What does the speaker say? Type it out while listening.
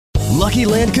Lucky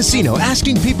Land Casino,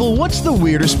 asking people, what's the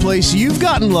weirdest place you've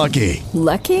gotten lucky?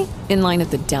 Lucky? In line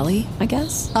at the deli, I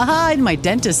guess? Aha, in my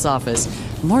dentist's office.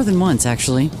 More than once,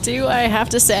 actually. Do I have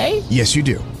to say? Yes, you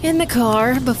do. In the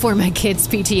car before my kids'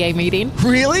 PTA meeting.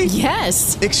 Really?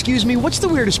 Yes. Excuse me, what's the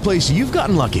weirdest place you've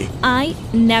gotten lucky? I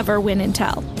never win and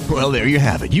tell. Well, there you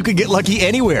have it. You can get lucky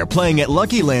anywhere, playing at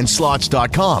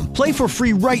LuckyLandSlots.com. Play for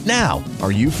free right now.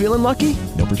 Are you feeling lucky?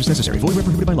 No purchase necessary. Void where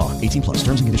prohibited by law. 18 plus.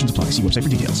 Terms and conditions apply. See website for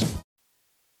details.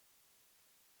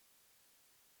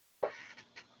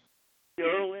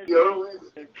 You're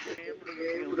with the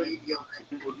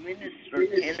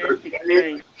Minister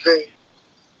Kenneth J.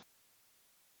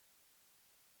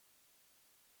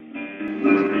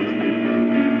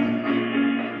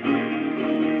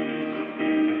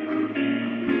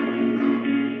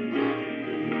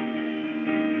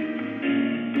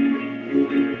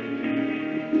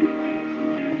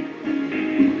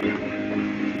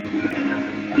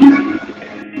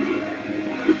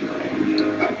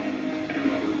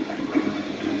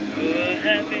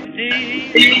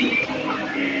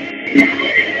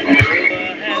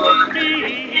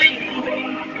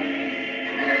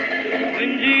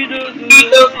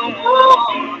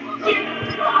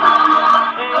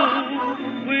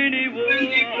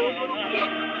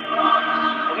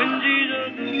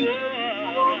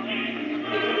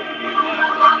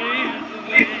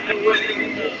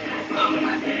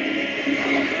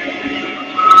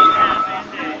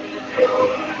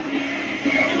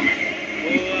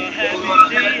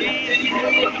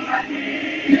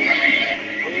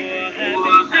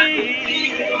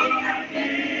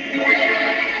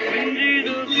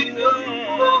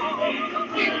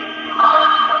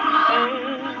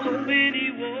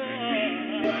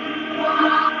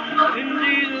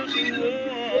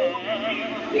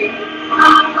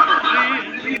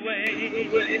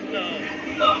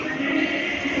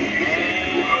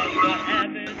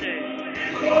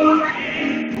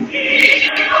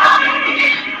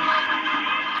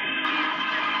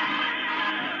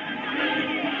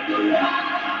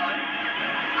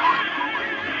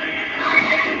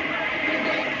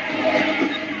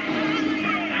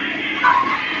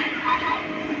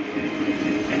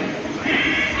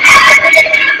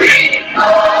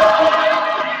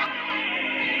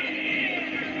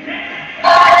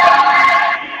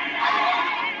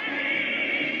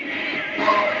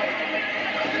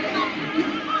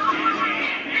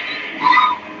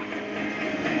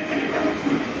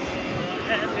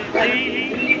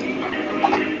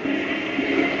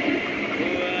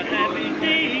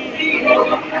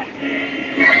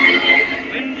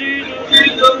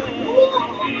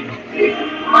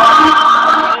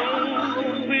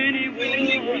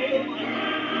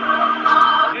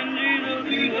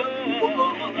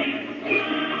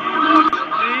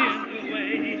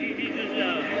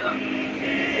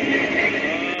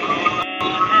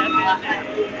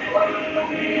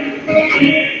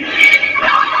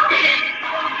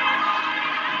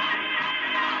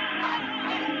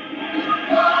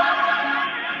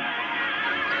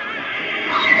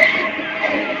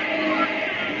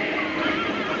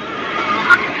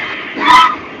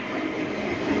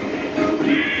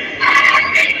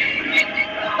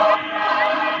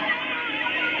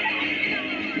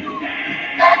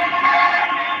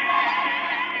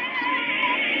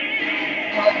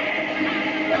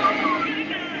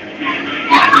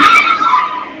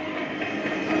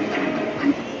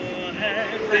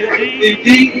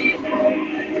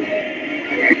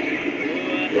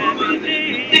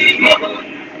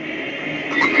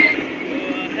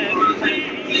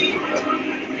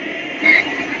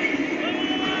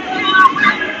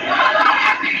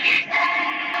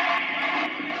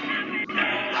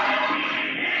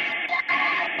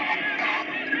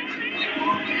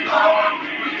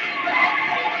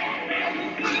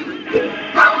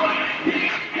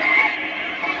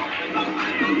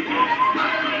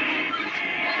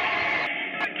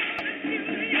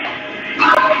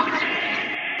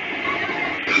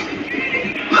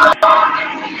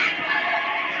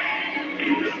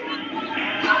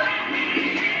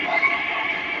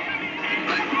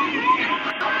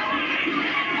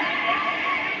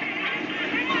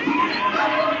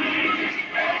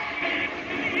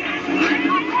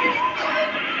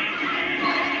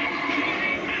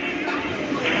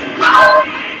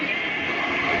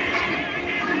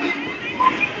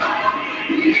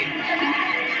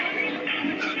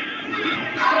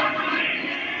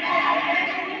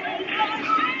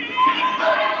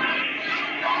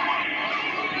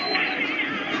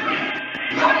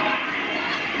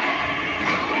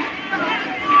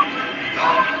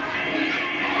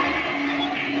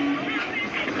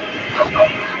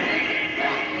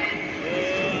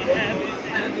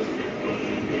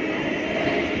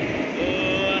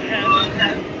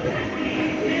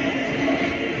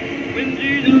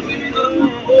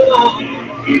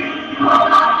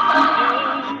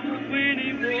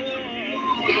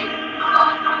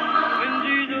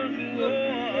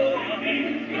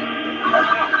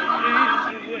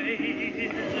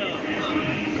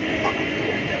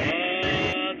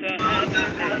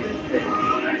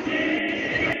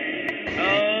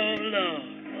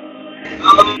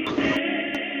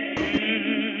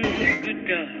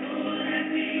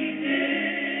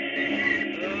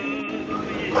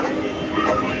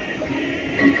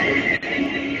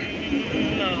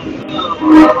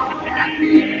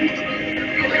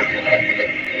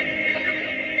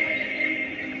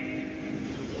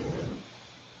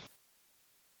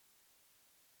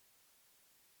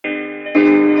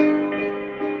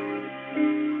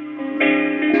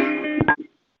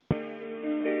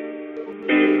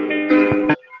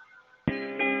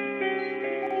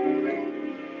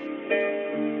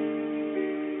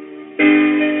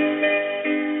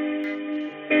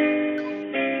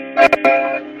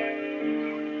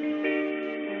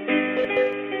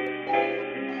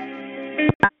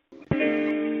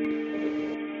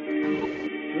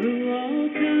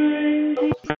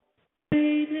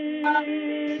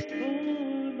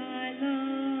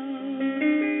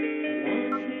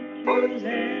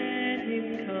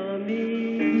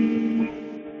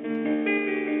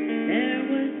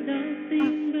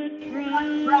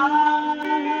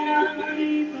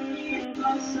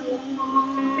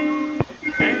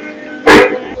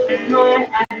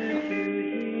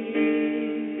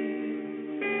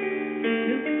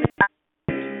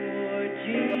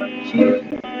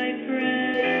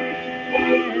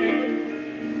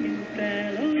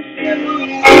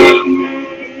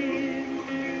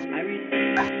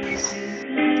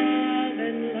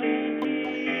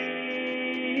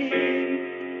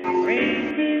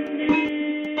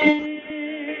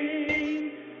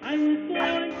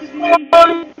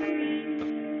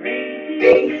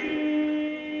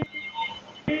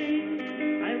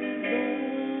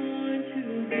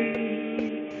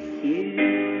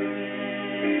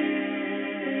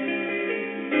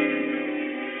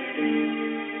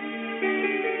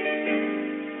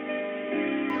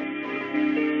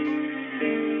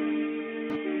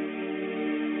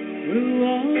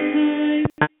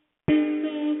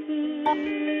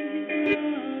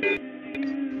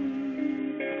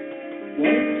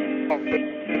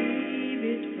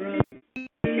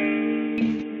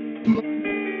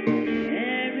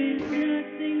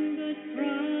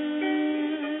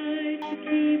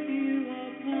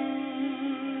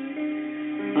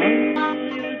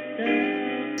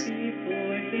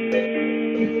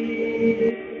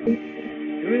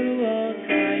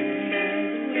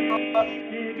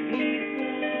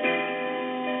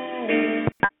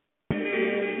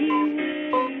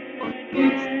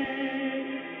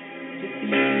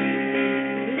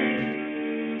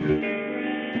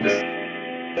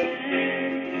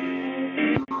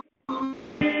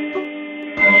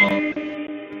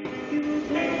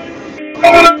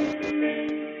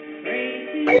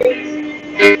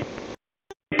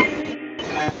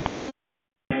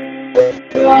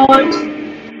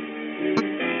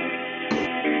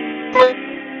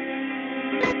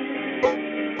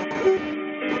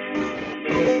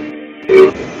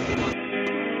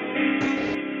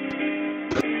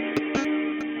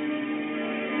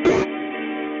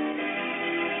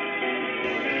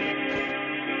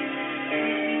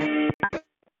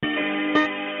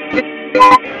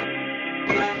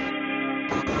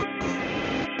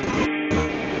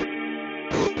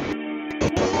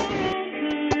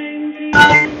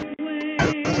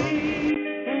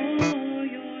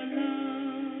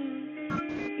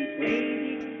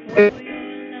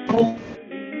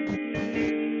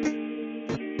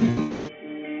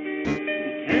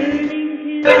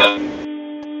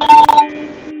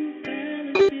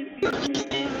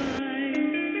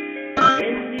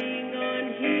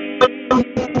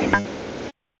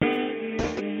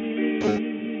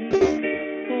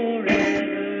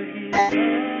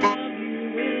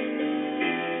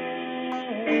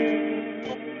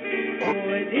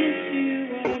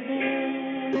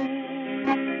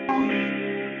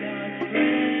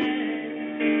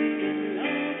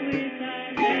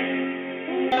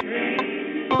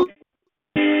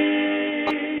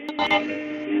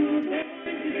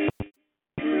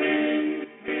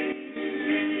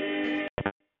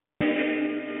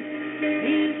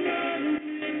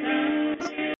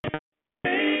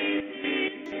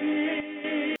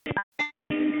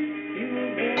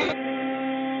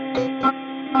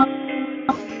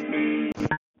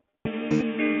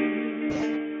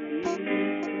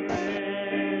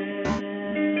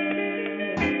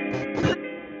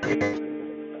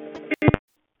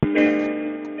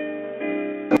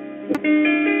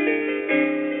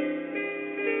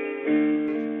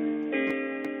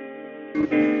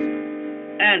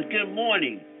 And good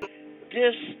morning.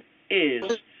 This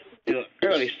is your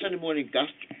early Sunday morning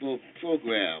gospel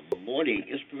program, Morning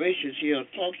Inspirations here on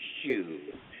Talk Shoe,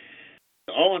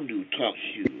 the all new Talk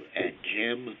Shoe at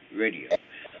Jam Radio.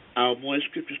 Our morning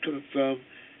scripture is coming from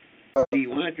the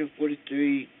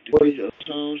 143 division of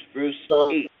Psalms, verse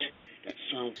 8. That's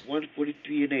Psalm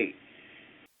 143 and 8.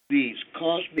 Reads,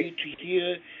 cause me to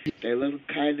hear thy loving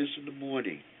kindness in the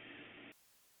morning,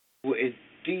 for in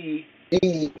thee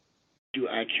do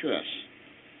I trust.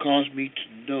 Cause me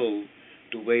to know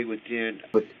the way within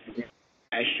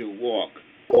I shall walk,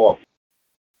 for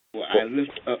I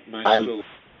lift up my soul,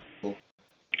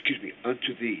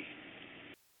 unto thee.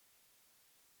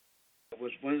 That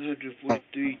was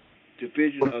 143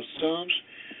 division of Psalms,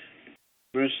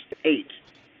 verse 8.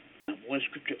 One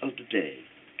scripture of the day,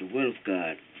 the Word of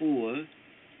God for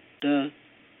the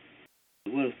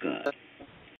Word of God,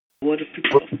 for the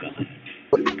people of God.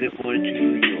 Good morning to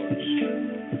you and yours.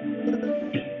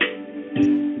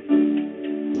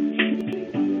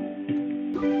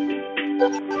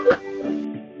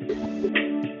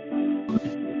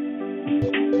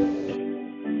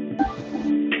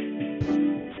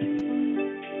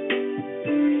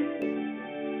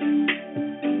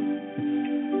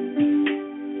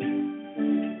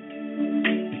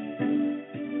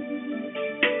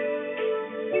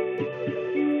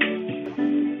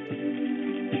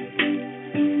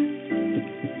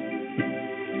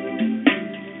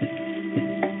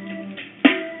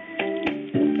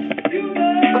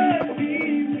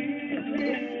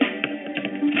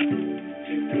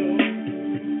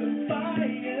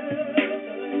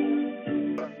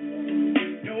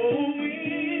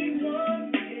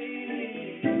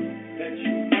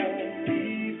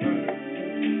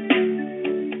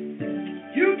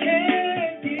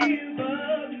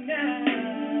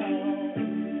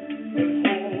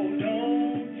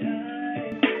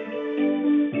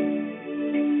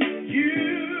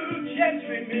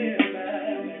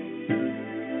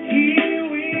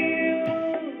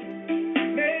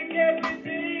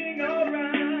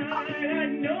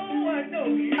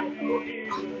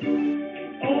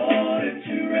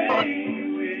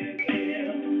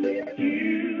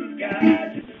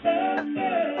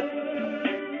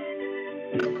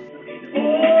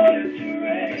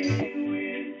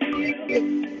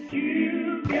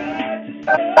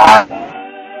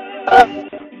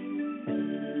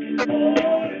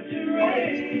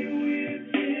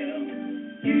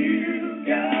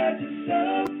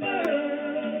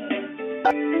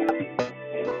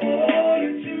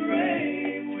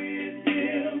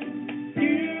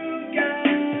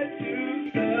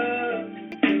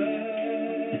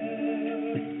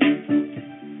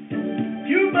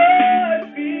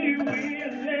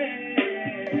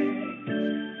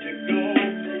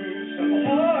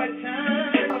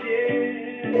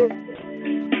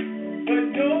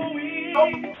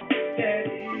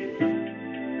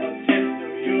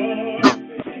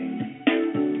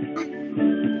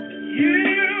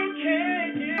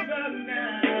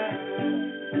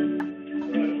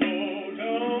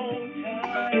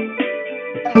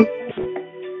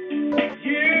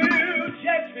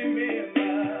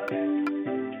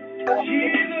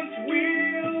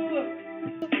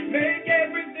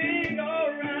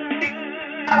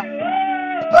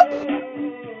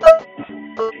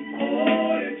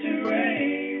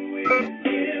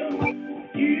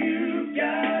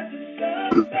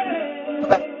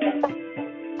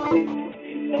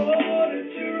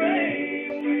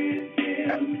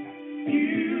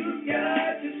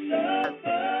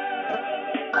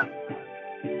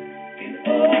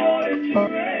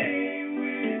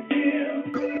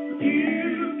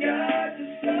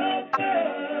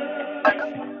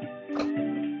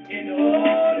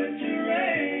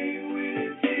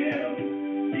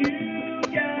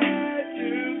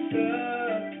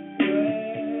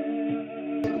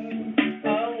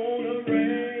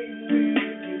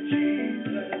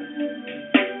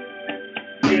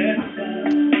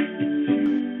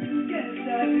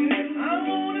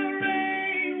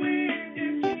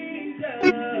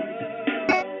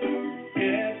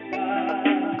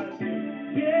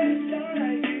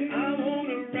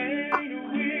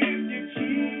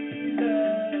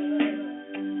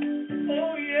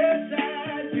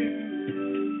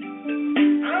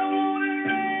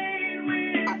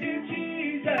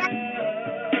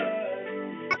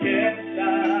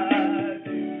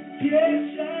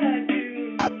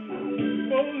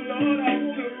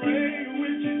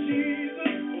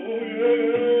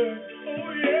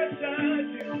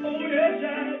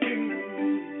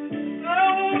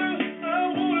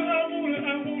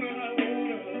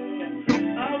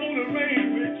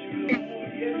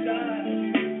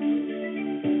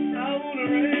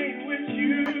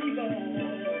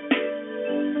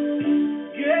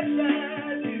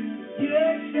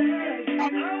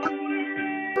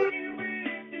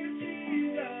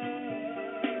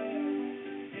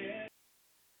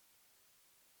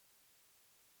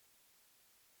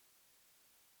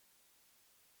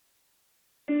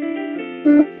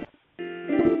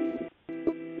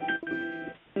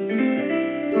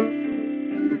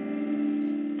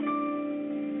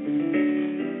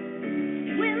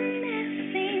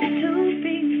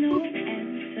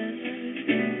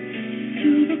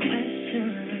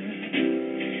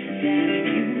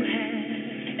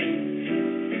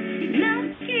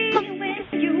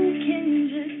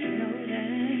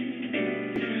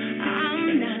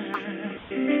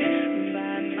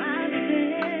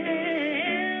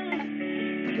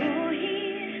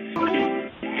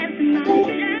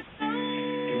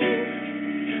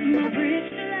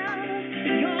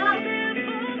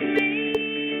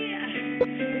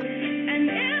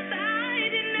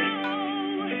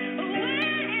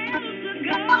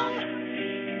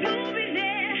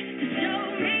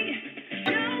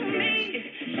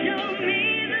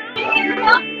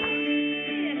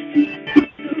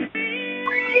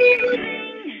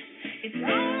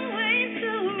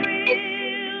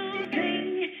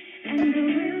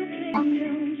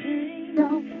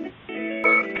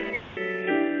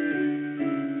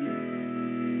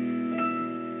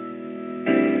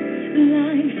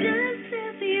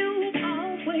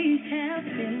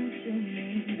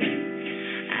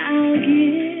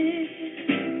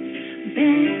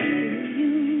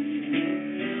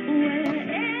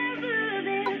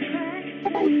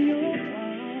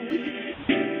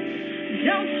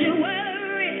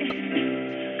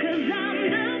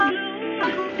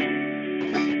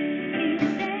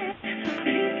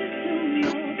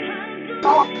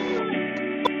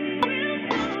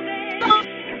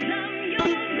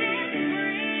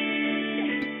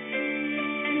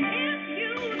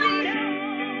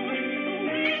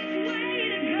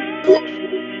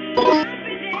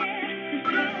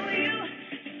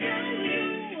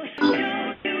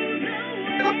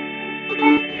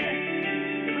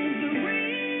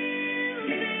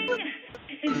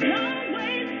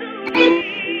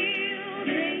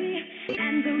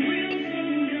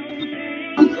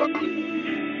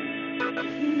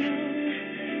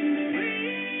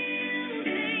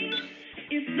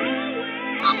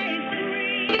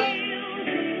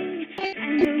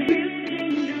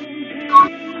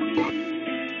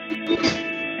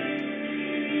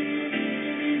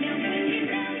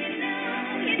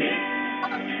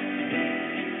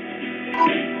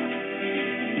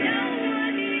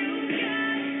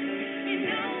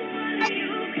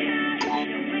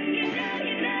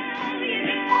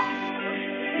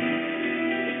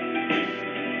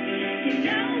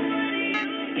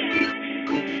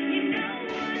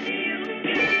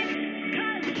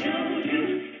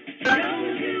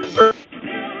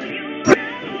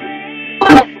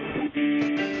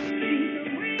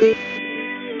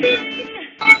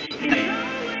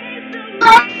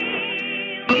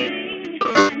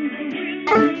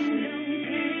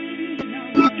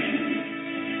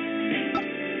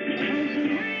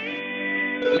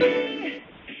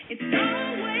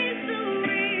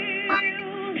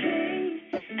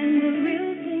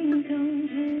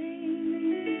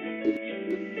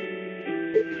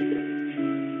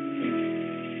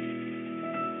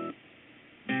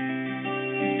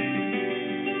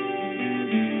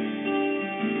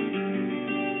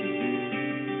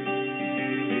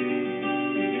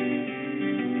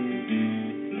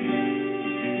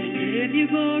 give you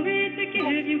glory, to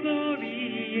give you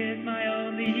glory is my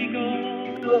only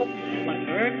goal. My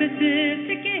purpose is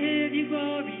to give you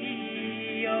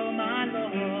glory, oh my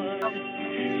Lord.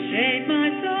 Shape my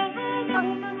soul, hold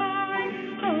my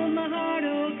mind, hold my heart,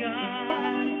 oh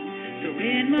God. So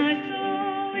in my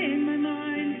soul, in my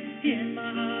mind, in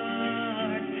my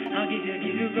heart, I'll give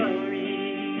you glory.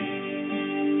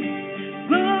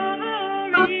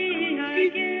 Glory, I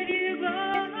give you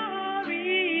glory.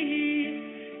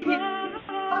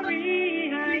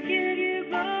 Glory, I give you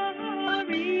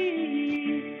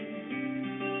glory.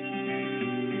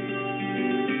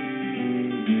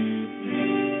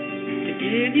 To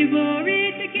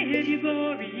give you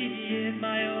glory is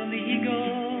my only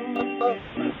goal.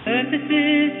 My purpose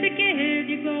is to give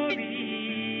you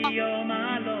glory, oh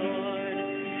my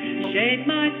Lord. Shape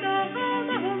my soul, hold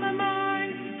my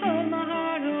mind, hold my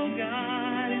heart, oh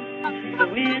God.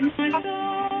 So in my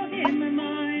soul, in my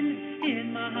mind,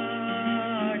 in my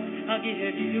heart, I'll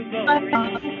give you glory.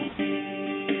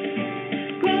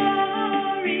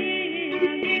 Glory,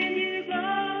 I'll give you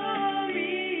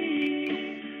glory.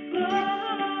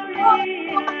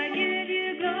 Glory, I give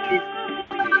you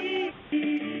glory.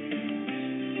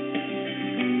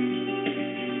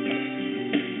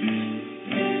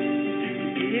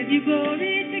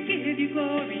 To give you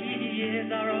glory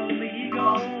is our only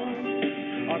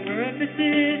goal. Our purpose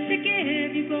is to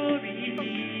give you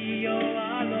glory, oh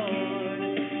our Lord.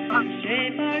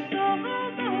 Shape our soul,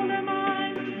 hold our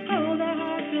mind, hold our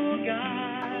hearts, oh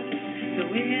God.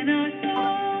 So in our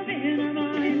soul, in our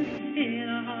mind, in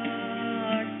our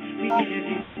heart, we give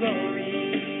you glory.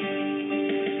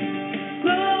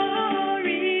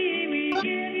 Glory, we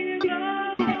give you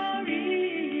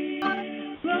glory.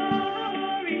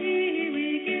 Glory,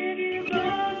 we give you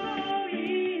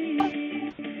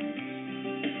glory.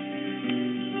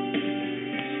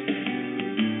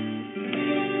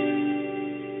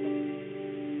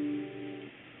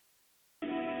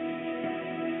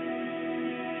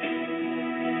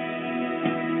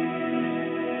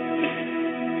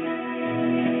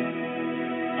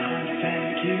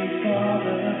 Thank you for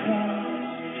the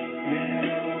cross,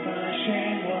 where all my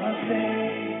shame was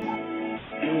laid,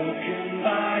 broken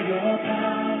by your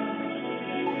power,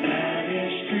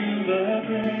 vanished through the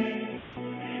grave.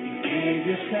 You gave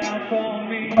yourself for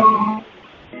me,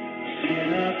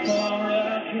 sinner for a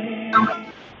king,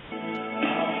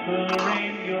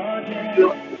 offering your death,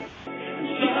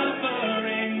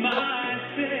 suffering my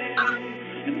sin,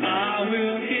 and I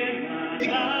will give my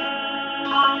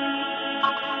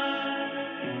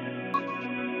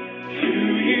life to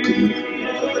you,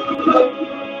 Lord.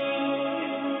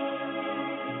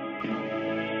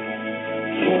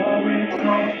 For with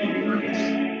Christ you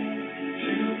came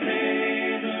to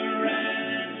pay the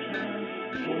ransom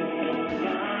for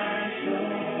my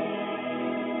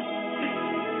soul.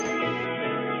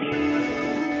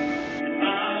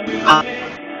 I will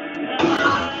live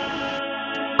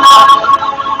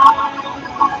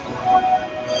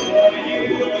for you.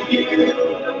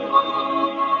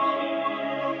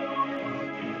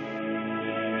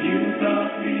 You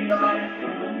brought me back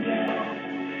from death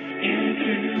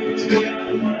into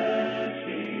your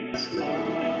mercy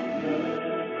on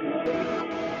the cross.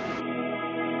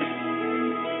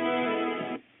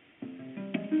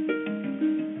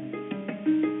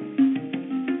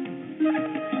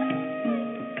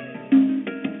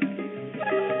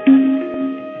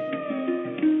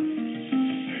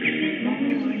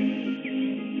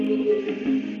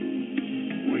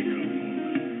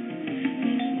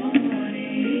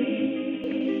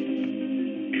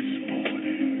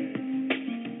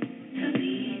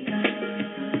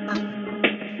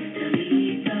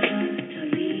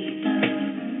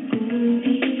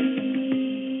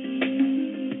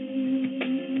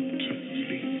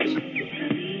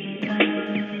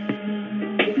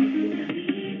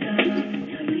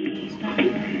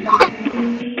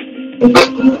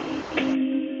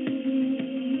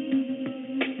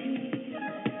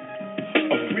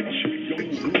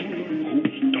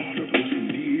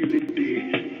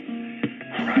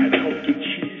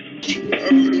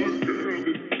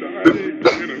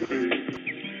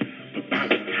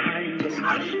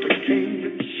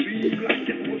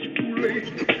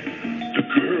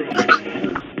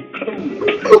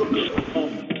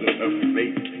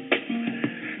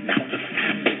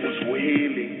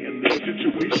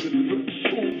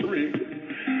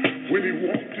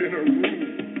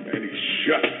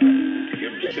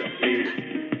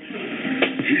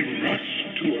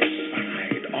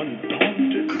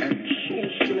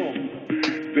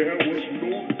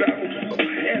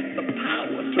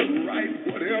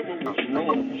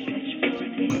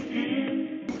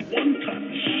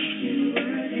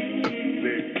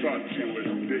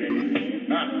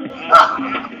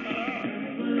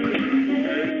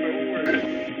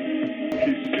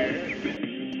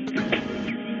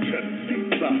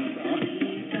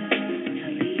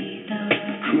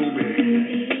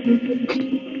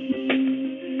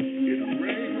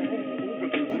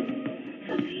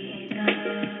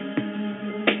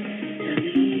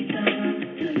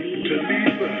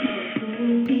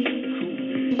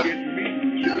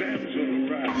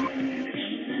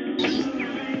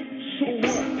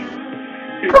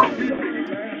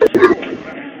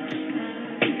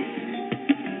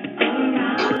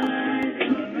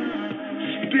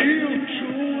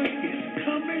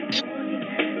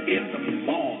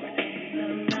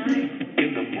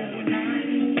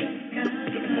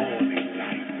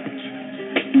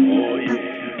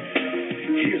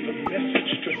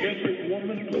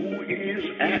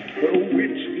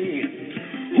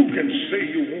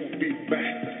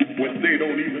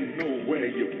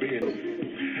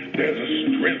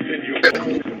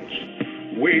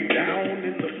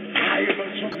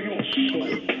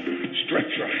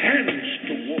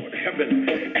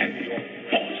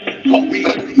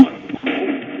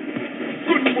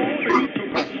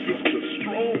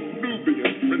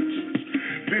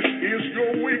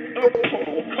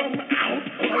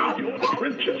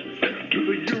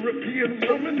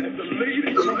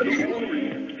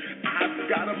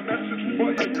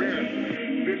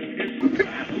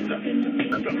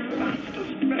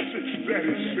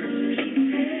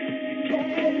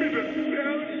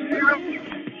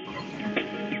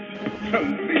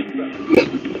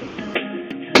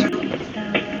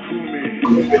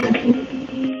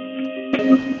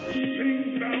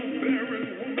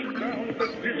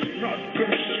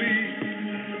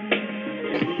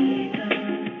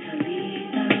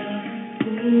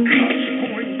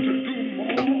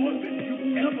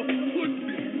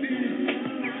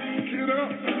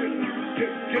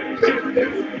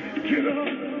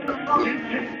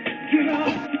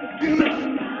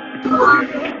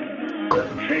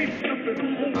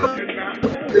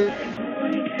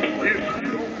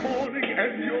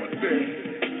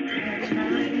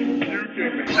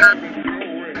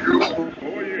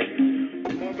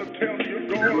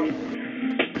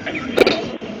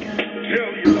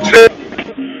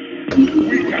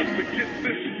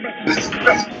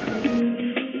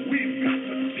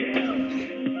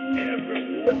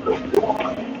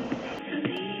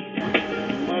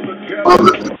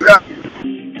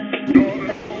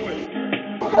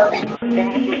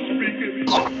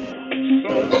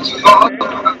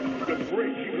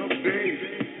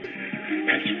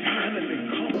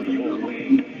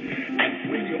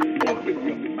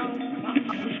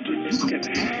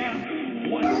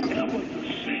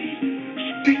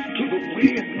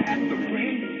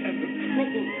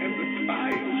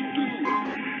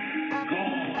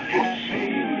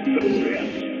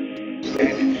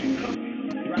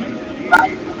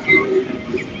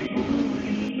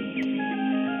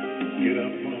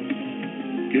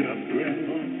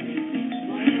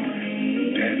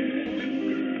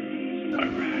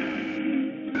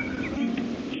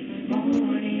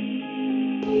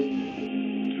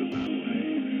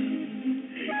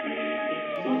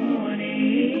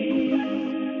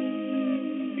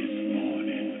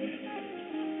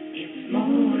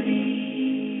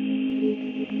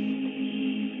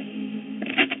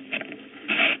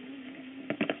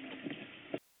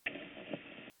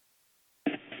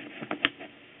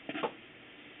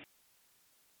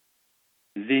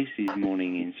 This is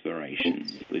Morning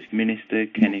Inspirations with Minister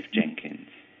Kenneth Jenkins.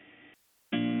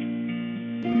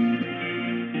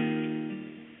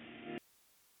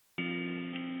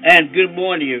 And good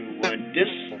morning, everyone. This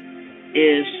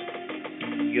is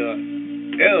your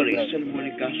early Sunday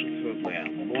morning gospel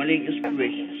program, Morning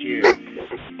Inspirations, here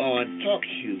on Talk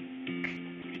Show,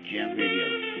 Jam Radio.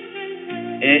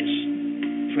 It's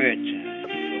prayer time,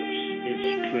 folks.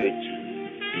 It's prayer time.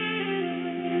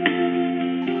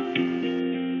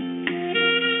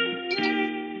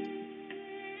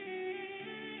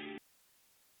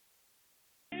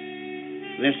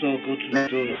 Let's all go to the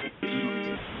throne.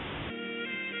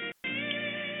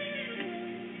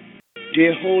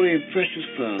 Dear Holy and Precious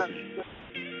Father,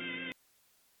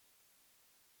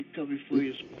 we come before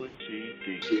you this morning saying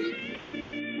thank you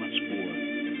once more.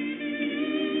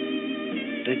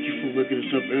 Thank you for waking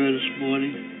us up early this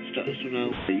morning, starting us on our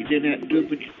way. You didn't have to do it,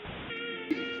 but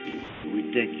we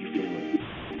thank you for it.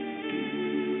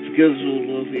 Forgive us, O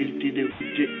Lord, for anything that we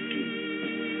didn't do,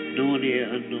 knowingly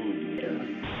and unknowingly.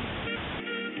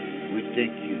 We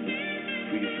thank you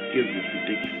for your forgiveness. We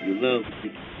thank you for your love. We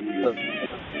thank you for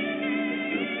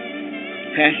your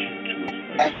compassion towards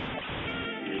us.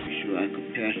 Just be sure our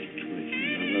compassion towards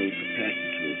you, our love and compassion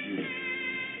towards you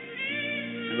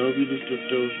Lord, we lift up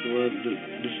those, Lord,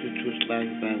 listening to us live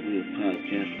by way of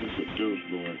podcast. Lift up those,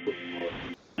 Lord.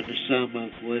 At the sound of my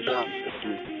voice, at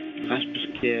the hospice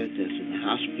care that's in the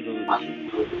hospital, that's in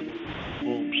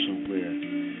home somewhere.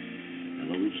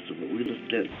 And Lord, we lift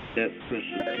that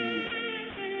person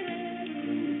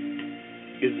who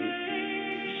is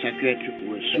psychiatric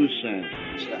or suicide.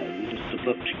 We lift them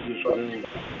up to you as well.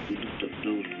 We lift up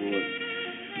those, Lord,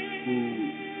 who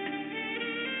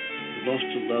lost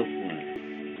a loved one.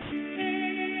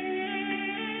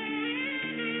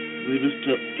 We lift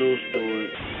up those, Lord,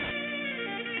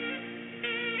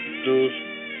 those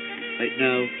right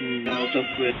now who are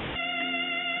suffering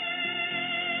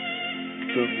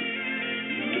from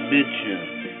dementia,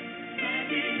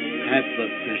 high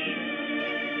blood pressure.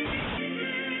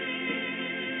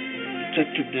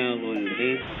 Touch them now, Lord, in the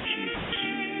name of Jesus.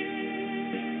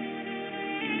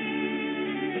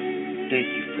 Thank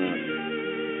you, Father.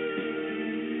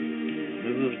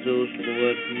 Remember those,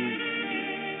 Lord, who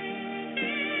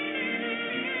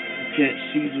can't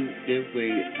see their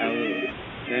way out of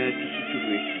financial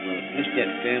situation, Lord. Bless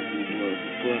that family, Lord,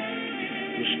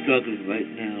 who's struggling right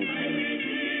now, Lord.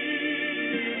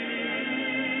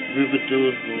 Remember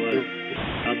those, Lord,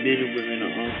 our men and women in the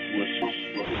armed forces,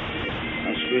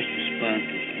 our first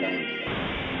responders, Lord.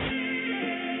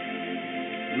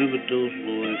 Remember those,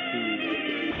 Lord, who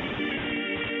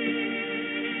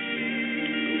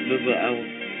remember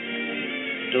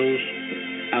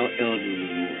our elderly,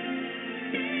 Lord.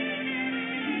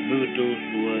 Remember those,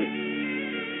 Lord,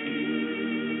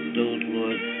 the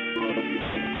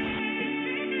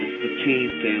McCain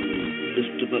family.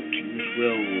 Lift them up to you as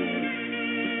well, Lord.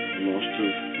 The loss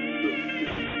of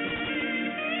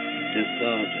their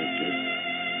father,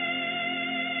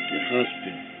 their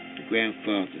husband, the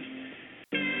grandfather.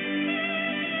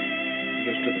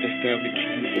 Lift up their family to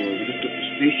you, Lord. We lift up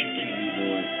this nation to you,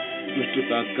 Lord. Lift up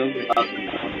our government to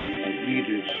you, our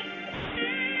leaders.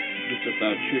 Lift up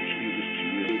our church leaders to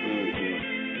you as well, Lord.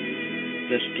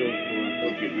 Bless those, Lord, who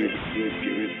get ready to go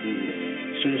to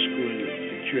Sunday school and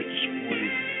church this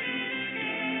morning.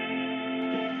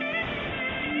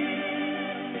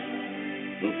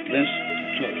 Lord, bless the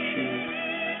Talk Show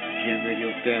Jam Radio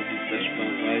family. Bless my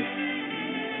wife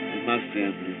and my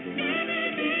family, Lord.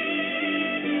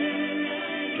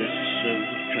 Bless the servant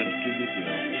who's trying to do your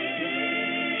will.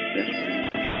 Bless my life.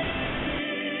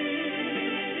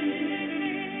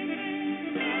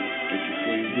 Thank you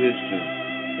for your wisdom,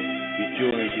 your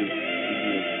joy, and your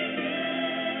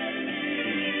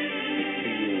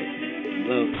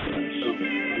love for us.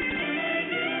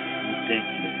 We thank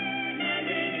you.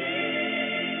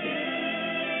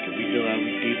 And we know our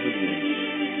Redeemer lives.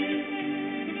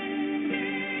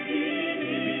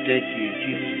 We thank you in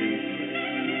Jesus' name.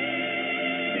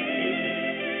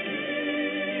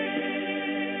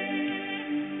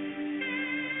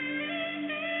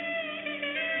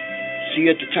 See you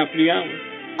at the top of the hour.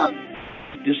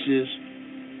 This is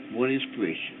Morning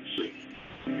Inspirations.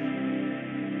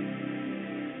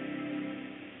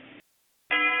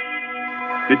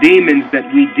 The demons that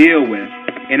we deal with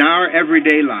in our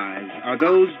everyday lives are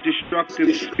those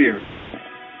destructive spirits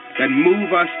that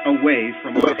move us away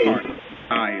from our heart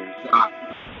desires.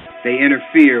 They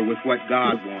interfere with what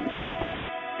God wants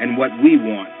and what we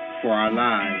want for our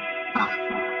lives.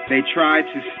 They try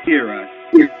to steer us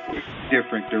in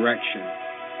different directions.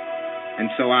 And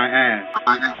so I ask,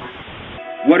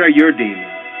 what are your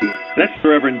demons? That's the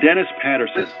Reverend Dennis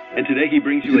Patterson, and today he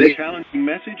brings you a challenging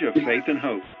message of faith and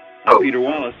hope. I'm Peter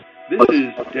Wallace. This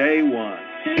is Day One.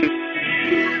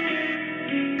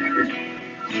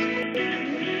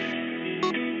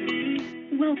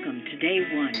 Welcome to Day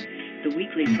One, the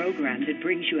weekly program that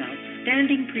brings you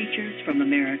outstanding preachers from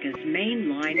America's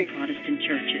mainline Protestant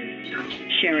churches,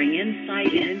 sharing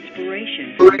insight and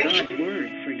inspiration from God's Word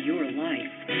for your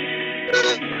life.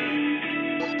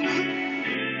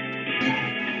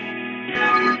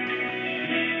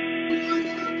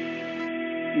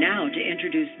 Now, to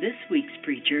introduce this week's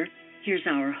preacher, here's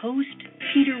our host,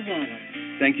 Peter Wallace.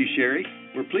 Thank you, Sherry.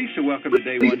 We're pleased to welcome to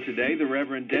Day One today the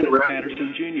Reverend Dennis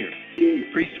Patterson, Jr.,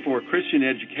 priest for Christian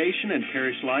education and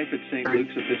parish life at St.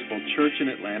 Luke's Episcopal Church in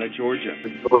Atlanta, Georgia.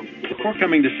 Before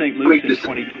coming to St. Luke's in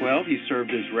 2012, he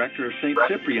served as rector of St.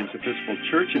 Cyprian's Episcopal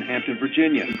Church in Hampton,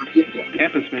 Virginia,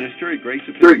 campus minister at Grace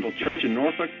Episcopal Church in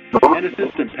Norfolk, and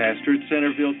assistant pastor at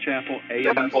Centerville Chapel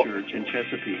AME Church in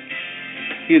Chesapeake.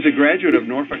 He is a graduate of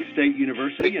Norfolk State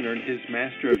University and earned his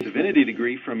Master of Divinity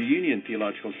degree from Union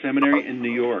Theological Seminary in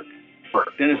New York.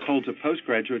 Dennis holds a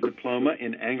postgraduate diploma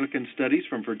in Anglican Studies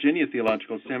from Virginia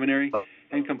Theological Seminary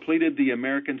and completed the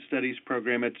American Studies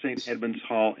program at St. Edmund's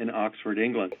Hall in Oxford,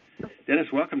 England. Dennis,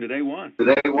 welcome to Day One.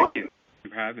 Thank you.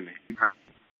 for having me.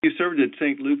 You served at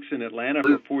St. Luke's in Atlanta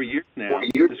for 4 years now.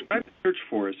 Describe the church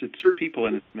for us, its people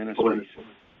and its ministries.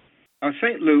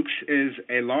 St. Luke's is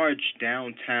a large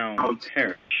downtown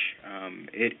parish.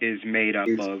 It is made up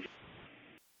of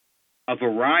a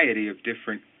variety of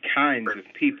different kinds of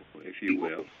people, if you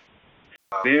will.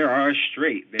 There are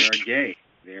straight, there are gay,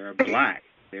 there are black,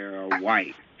 there are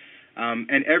white,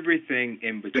 and everything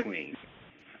in between.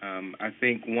 I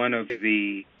think one of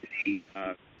the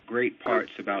great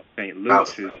parts about St.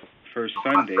 Luke's is first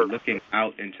Sunday looking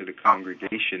out into the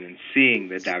congregation and seeing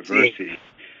the diversity,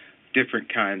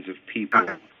 different kinds of people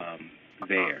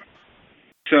there.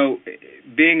 So,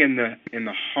 being in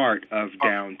the heart of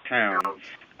downtown,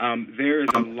 there is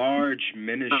a large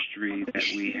ministry that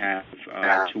we have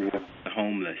towards the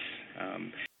homeless.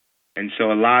 And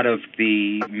so a lot of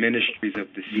the ministries of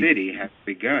the city have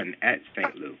begun at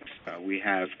St. Luke's. We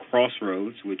have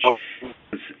Crossroads, which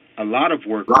does a lot of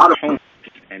work with homeless,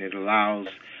 and it allows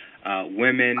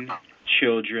women,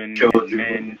 children, and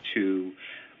men to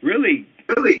really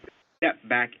step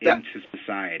back into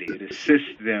society. It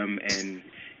assists them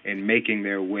in making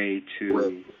their way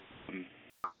to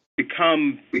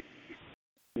become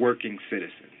working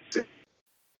citizens.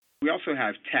 We also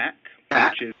have TAC,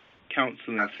 which is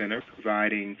Counseling Center,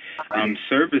 providing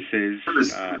services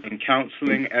in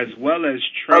counseling as well as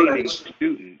training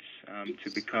students to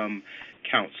become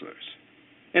counselors.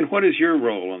 And what is your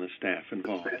role on the staff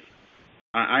involved?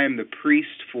 I am the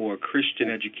priest for Christian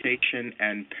education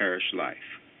and parish life.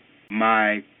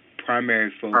 My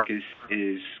primary focus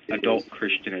is adult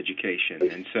Christian education,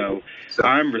 and so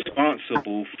I'm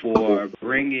responsible for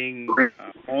bringing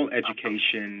all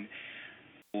education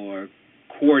or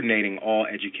coordinating all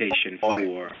education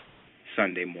for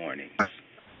Sunday mornings.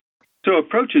 So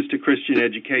approaches to Christian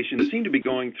education seem to be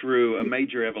going through a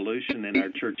major evolution in our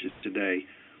churches today.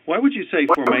 Why would you say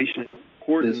formation is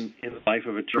important in the life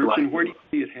of a church, and where do you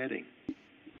see it heading?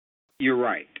 You're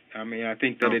right. I mean, I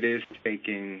think that it is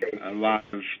taking a lot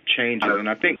of changes, and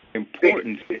I think the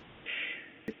importance,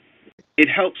 it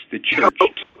helps the church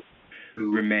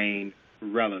to remain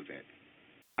relevant.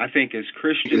 I think as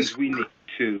Christians, we need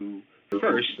to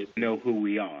first know who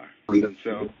we are. And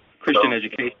so Christian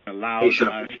education allows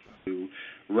us to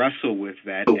wrestle with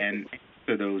that and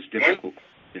answer those difficult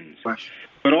questions.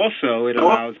 But also it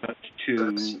allows us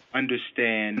to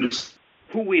understand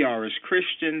who we are as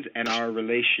Christians and our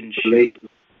relationship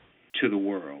to the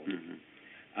world.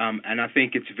 And I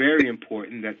think it's very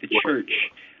important that the church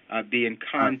be in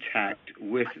contact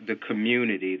with the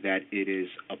community that it is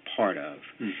a part of.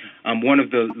 One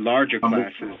of the larger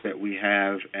classes that we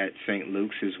have at St.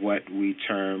 Luke's is what we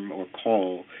term or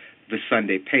call the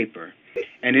Sunday paper.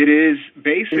 And it is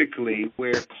basically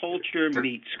where culture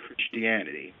meets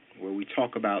Christianity, where we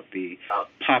talk about the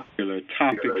popular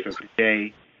topics of the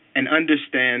day and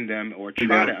understand them or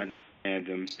try to understand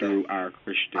them through our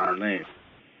Christian lens.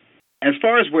 As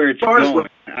far as where it's going,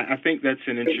 I think that's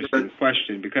an interesting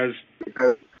question because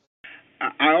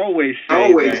I always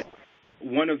say that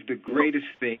one of the greatest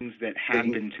things that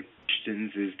happened to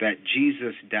Christians is that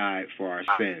Jesus died for our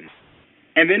sins.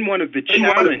 And then one of the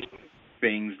challenging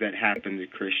things that happened to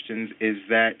Christians is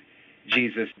that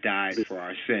Jesus died for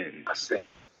our sins.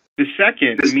 The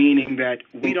second, meaning that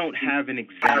we don't have an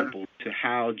example to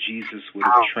how Jesus would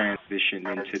have transitioned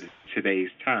into today's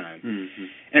time.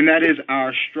 And that is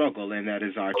our struggle, and that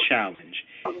is our challenge.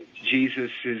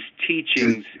 Jesus'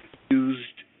 teachings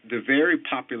used the very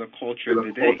popular culture of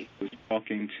the day. He was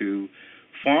talking to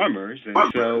farmers, and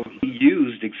so he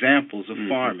used examples of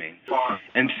farming.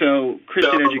 And so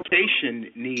Christian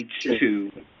education needs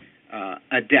to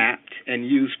adapt and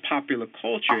use popular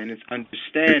culture in its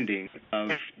understanding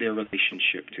of their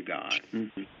relationship to God.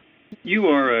 You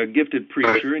are a gifted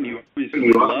preacher, and you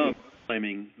obviously love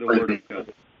proclaiming the Word of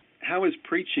God. How is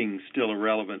preaching still a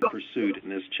relevant pursuit in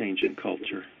this changing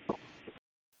culture?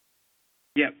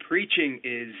 Yeah, preaching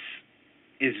is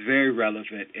very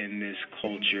relevant in this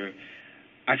culture.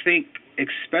 I think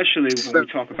especially when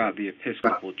we talk about the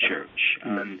Episcopal Church.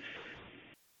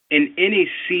 In any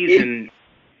season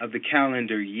of the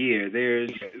calendar year,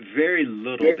 there's very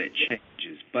little that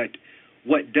changes. But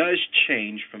what does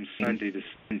change from Sunday to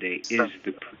Sunday is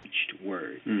the preached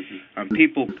word.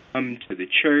 People come to the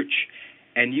church,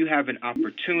 and you have an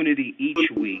opportunity each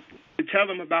week to tell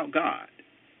them about God,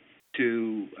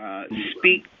 to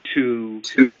speak to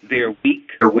their week,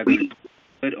 whether it's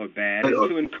good or bad, and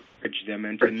to encourage them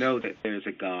and to know that there's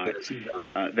a God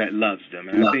that loves them.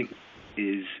 And I think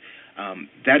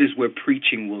that is where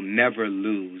preaching will never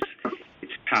lose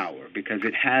its power, because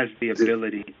it has the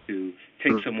ability to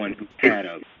take someone who had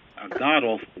a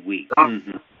god-awful week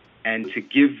and to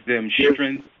give them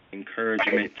strength,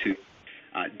 encouragement to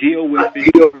deal with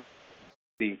it,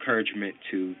 the encouragement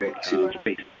to face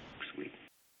next week.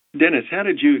 Dennis, how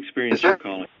did you experience your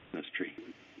calling ministry?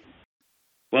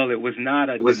 Well, it was not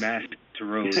a Damascus to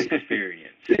Rhodes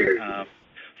experience.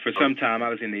 For some time, I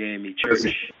was in the AME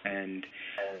church, and,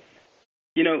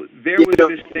 you know, there was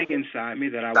this thing inside me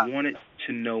that I wanted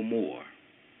to know more.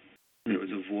 There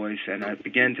was a voice, and I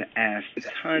began to ask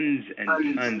tons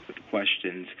and tons of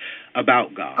questions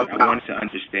about God. I wanted to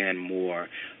understand more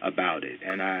about it,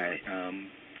 and I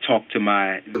talked to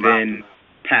my then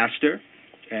pastor,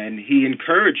 and he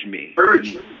encouraged me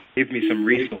and gave me some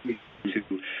resources to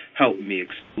help me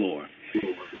explore.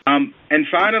 And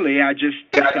finally, I just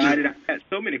decided, I had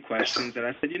so many questions that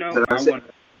I said, you know, I want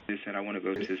to do this and I want to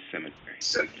go to seminary.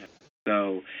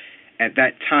 So at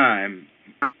that time,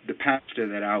 the pastor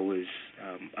that I was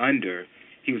under,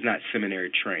 he was not seminary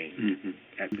trained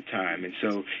at the time. And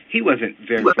so he wasn't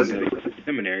very familiar with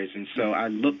seminaries. And so I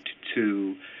looked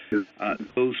to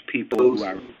those people who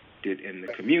I did in the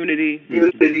community,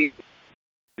 the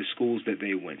schools that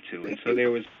they went to. And so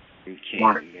there was King,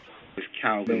 there was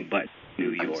Calvin Butt,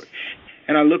 New York.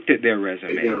 And I looked at their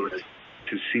resumes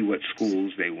to see what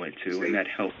schools they went to, and that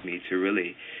helped me to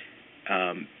really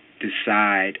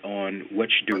decide on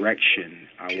which direction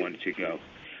I wanted to go.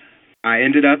 I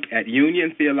ended up at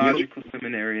Union Theological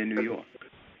Seminary in New York,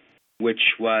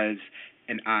 which was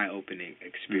an eye-opening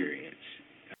experience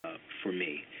for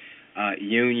me.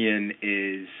 Union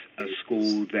is a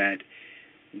school that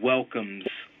welcomes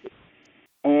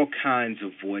all kinds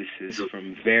of voices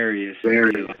from various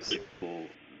theological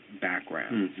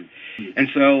backgrounds. And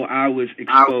so I was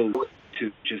exposed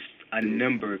to just a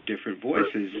number of different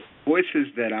voices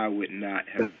that I would not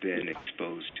have been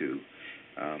exposed to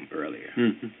earlier.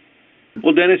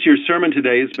 Well, Dennis, your sermon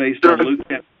today is based on Luke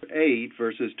chapter 8,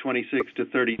 verses 26 to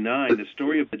 39, the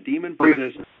story of the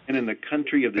demon-possessed man in the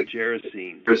country of the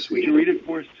Gerasenes. Would you read it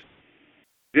for us?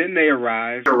 Then they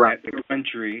arrived at the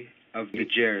country of the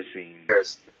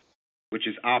Gerasenes, which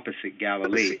is opposite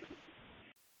Galilee.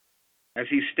 As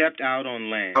he stepped out on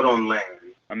land,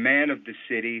 a man of the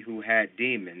city who had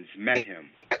demons met him.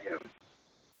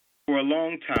 For a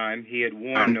long time he had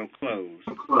worn no clothes,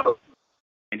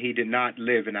 and he did not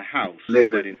live in a house,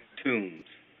 but in tombs.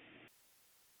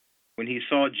 When he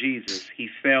saw Jesus, he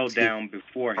fell down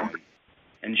before him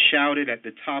and shouted at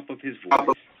the top of his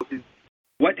voice,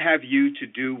 "What have you to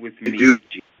do with me,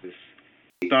 Jesus,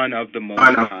 Son of the Most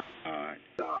High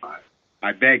God?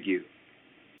 I beg you,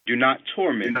 do not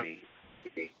torment me."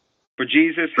 For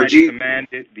Jesus had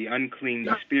commanded the unclean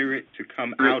spirit to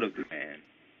come out of the man.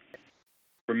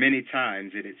 For many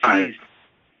times it had seized him.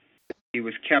 He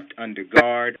was kept under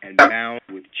guard and bound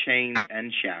with chains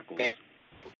and shackles.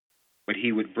 But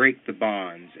he would break the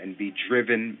bonds and be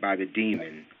driven by the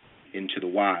demon into the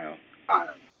wild.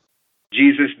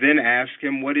 Jesus then asked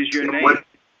him, "What is your name?"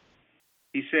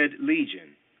 He said,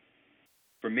 "Legion,"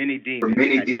 for many demons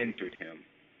had entered him.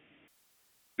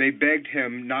 They begged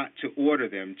him not to order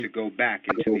them to go back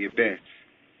into the abyss.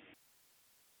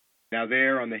 Now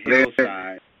there on the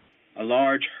hillside, a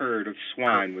large herd of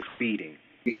swine was feeding.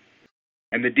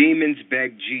 And the demons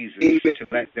begged Jesus to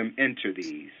let them enter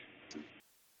these.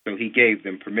 So he gave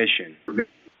them permission.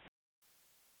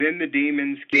 Then the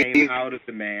demons came out of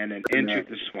the man and entered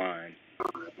the swine.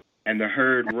 And the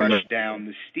herd rushed down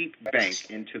the steep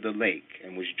bank into the lake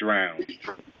and was drowned.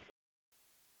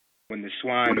 When the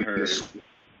swineherd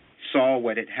saw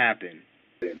what had happened,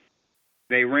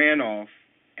 they ran off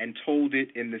and told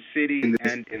it in the city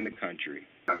and in the country.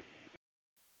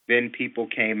 Then people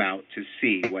came out to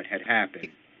see what had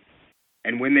happened.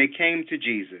 And when they came to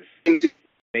Jesus,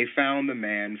 they found the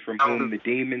man from whom the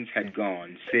demons had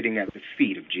gone sitting at the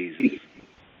feet of Jesus,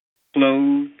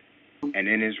 clothed and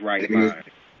in his right mind.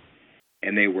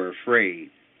 And they were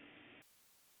afraid.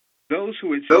 Those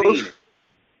who had seen it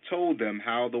told them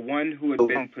how the one who had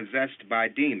been possessed by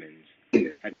demons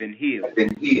had been healed.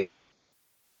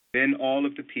 Then all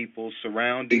of the people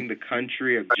surrounding the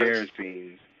country of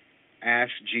Gerasenes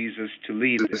asked Jesus to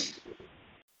leave them,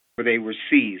 for they were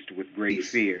seized with great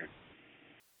fear.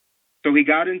 So he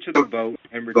got into the boat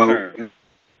and returned.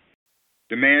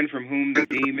 The man from whom the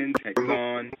demons had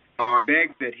gone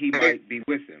begged that he might be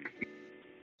with him.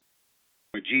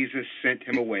 But Jesus sent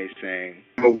him away, saying,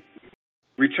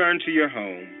 "Return to your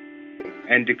home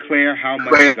and declare how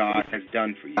much God has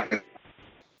done for you."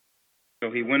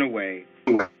 So he went away,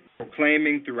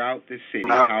 proclaiming throughout the city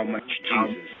how much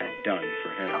Jesus had done for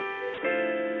him.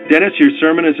 Dennis, your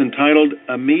sermon is entitled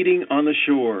 "A Meeting on the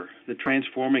Shore, the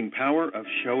Transforming Power of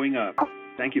Showing Up."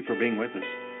 Thank you for being with us.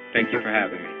 Thank you for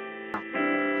having me.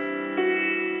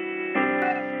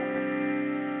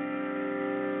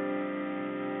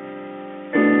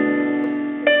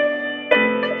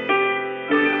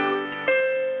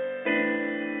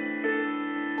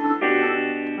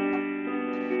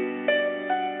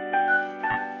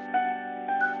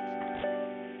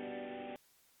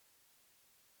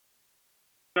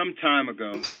 Some time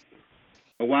ago,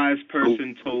 a wise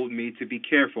person told me to be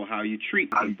careful how you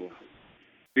treat people,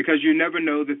 because you never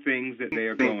know the things that they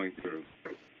are going through.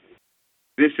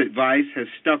 This advice has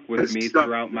stuck with me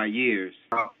throughout my years,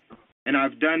 and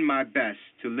I've done my best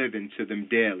to live into them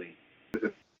daily.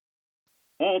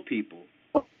 All people,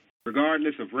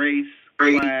 regardless of race,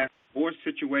 class, or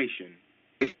situation,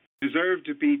 deserve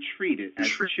to be treated as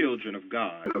children of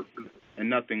God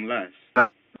and nothing less.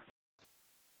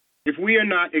 If we are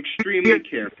not extremely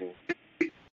careful,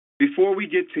 before we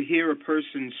get to hear a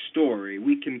person's story,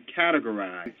 we can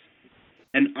categorize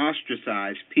and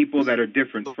ostracize people that are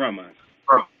different from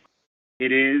us.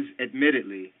 It is,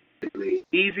 admittedly,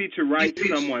 easy to write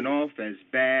someone off as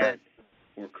bad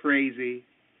or crazy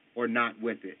or not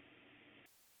with it.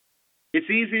 It's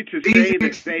easy to say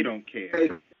that they don't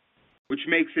care, which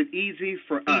makes it easy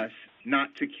for us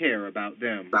not to care about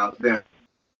them.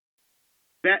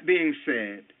 That being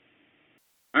said,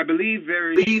 I believe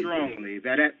very strongly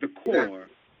that at the core,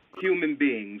 human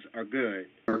beings are good.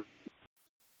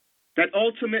 That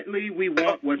ultimately we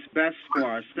want what's best for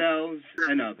ourselves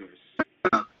and others.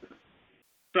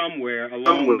 Somewhere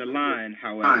along the line,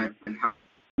 however,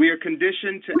 we are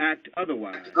conditioned to act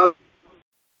otherwise.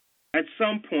 At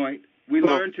some point, we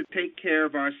learn to take care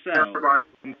of ourselves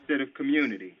instead of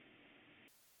community.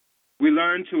 We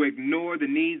learn to ignore the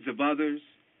needs of others,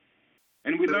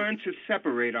 and we learn to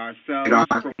separate ourselves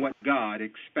from what God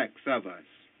expects of us.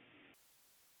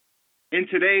 In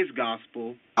today's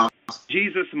gospel,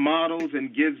 Jesus models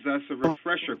and gives us a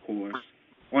refresher course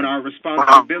on our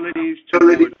responsibilities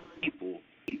toward people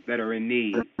that are in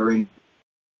need.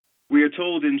 We are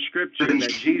told in Scripture that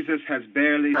Jesus has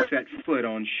barely set foot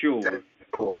on shore,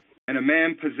 and a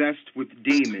man possessed with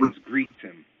demons greets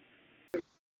him.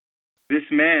 This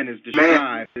man is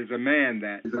described as a man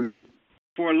that,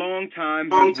 for a long time,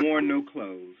 has worn no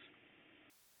clothes,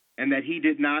 and that he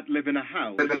did not live in a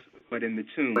house, but in the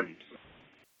tombs.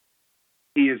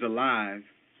 He is alive,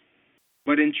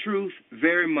 but in truth,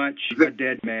 very much a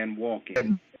dead man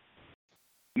walking.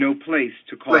 No place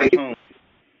to call home.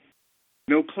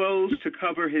 No clothes to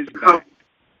cover his back.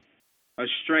 A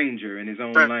stranger in his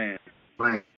own land.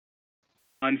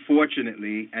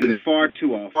 Unfortunately, and far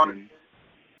too often,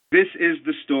 this is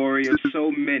the story of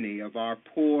so many of our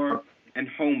poor and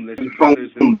homeless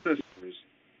brothers and sisters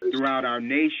throughout our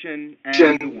nation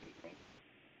and the world.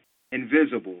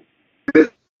 Invisible,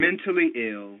 mentally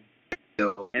ill,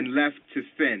 and left to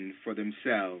fend for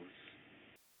themselves.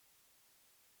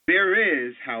 There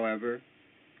is, however,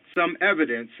 some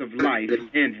evidence of life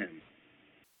in him.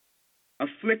 A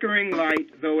flickering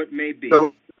light, though it may be.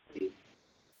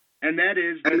 And that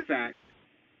is the fact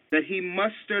that he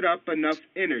mustered up enough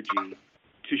energy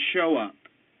to show up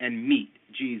and meet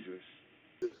Jesus.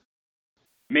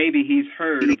 Maybe he's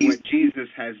heard of what Jesus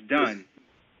has done.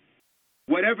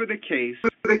 Whatever the case,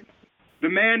 the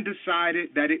man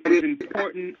decided that it was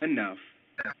important enough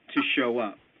to show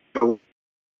up.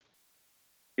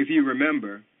 If you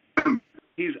remember,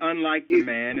 he's unlike the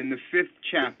man in the 5th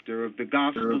chapter of the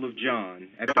Gospel of John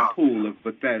at the pool of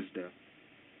Bethesda,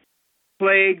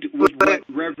 plagued with what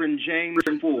Reverend James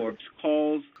Forbes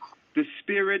calls the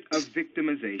spirit of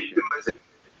victimization.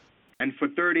 And for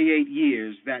 38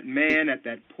 years, that man at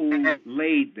that pool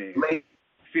laid there,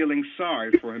 feeling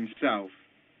sorry for himself.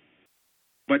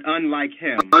 But unlike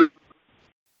him,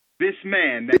 this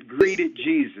man that greeted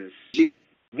Jesus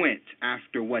went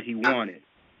after what he wanted.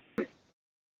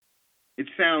 It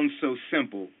sounds so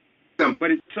simple,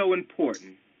 but it's so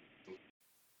important.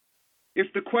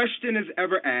 If the question is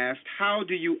ever asked, how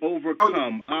do you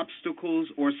overcome obstacles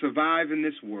or survive in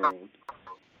this world?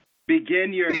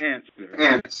 Begin your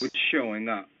answer with showing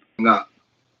up.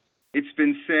 It's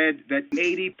been said that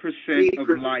 80%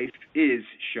 of life is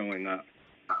showing up.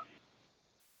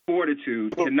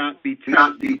 Fortitude cannot be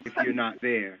tested if you're not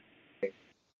there.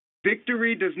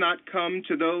 Victory does not come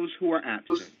to those who are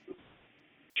absent.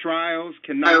 Trials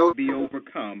cannot be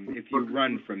overcome if you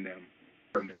run from them.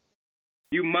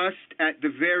 You must, at the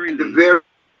very least,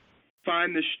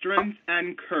 find the strength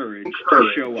and courage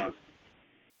to show up.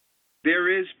 There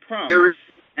is promise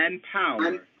and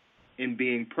power in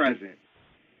being present.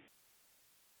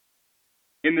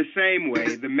 In the same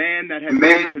way, the man that has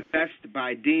been possessed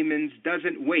by demons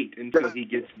doesn't wait until he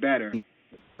gets better.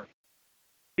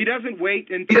 He doesn't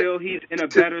wait until he's in a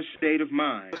better state of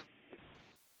mind.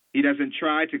 He doesn't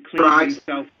try to clean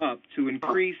himself up to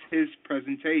increase his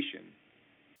presentation.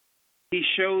 He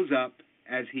shows up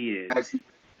as he is.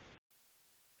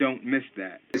 Don't miss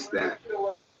that.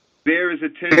 There is a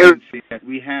tendency that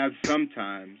we have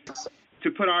sometimes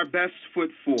to put our best foot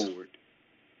forward,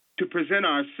 to present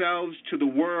ourselves to the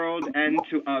world and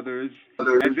to others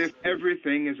as if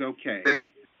everything is okay.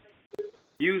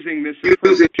 Using this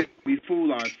approach, we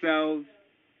fool ourselves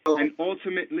and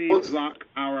ultimately block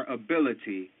our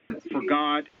ability for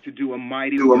God to do a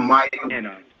mighty work in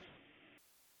us.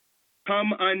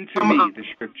 Come unto me, the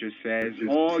scripture says,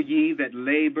 all ye that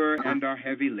labor and are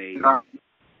heavy laden,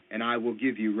 and I will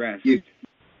give you rest.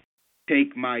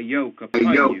 Take my yoke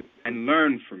upon you and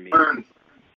learn from me.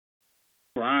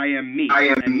 For I am meek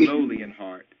and lowly in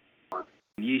heart,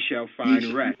 and ye shall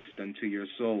find rest unto your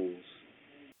souls.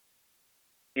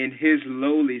 In his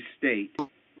lowly state,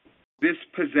 this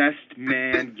possessed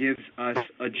man gives us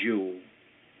a jewel.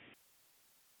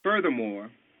 Furthermore,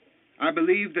 I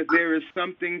believe that there is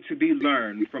something to be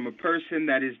learned from a person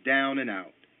that is down and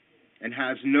out and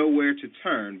has nowhere to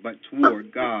turn but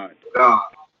toward God.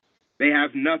 They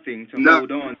have nothing to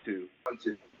hold on to,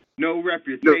 no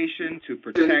reputation to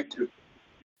protect,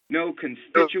 no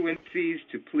constituencies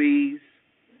to please,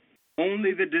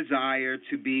 only the desire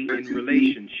to be in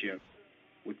relationship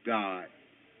with God.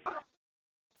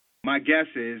 My guess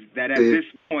is that at this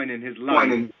point in his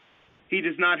life, he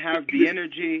does not have the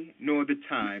energy nor the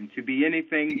time to be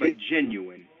anything but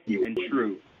genuine and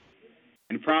true.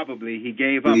 And probably he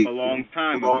gave up a long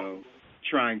time ago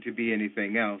trying to be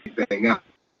anything else.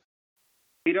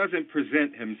 He doesn't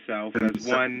present himself as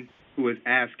one who is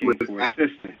asking for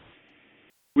assistance,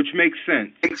 which makes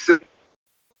sense,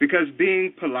 because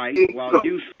being polite while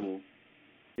useful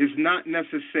is not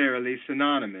necessarily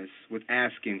synonymous with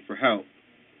asking for help.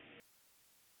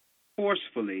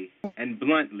 Forcefully and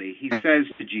bluntly, he says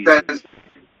to Jesus,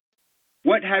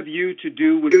 "What have you to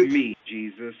do with me,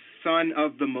 Jesus, Son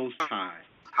of the Most High?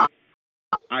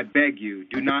 I beg you,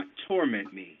 do not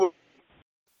torment me."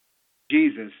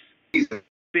 Jesus,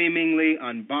 seemingly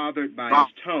unbothered by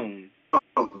his tone,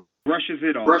 brushes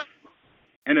it off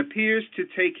and appears to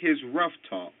take his rough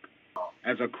talk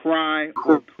as a cry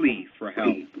or plea for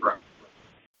help.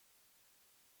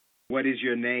 "What is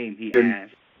your name?" he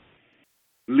asks.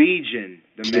 "Legion,"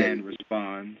 the man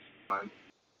responds,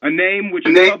 a name which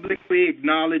publicly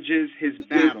acknowledges his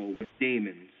battle with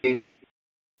demons.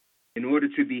 In order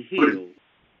to be healed,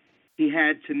 he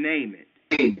had to name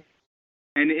it.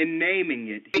 And in naming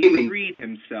it, he freed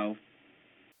himself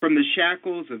from the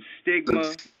shackles of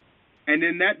stigma, and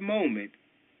in that moment,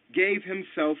 gave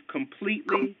himself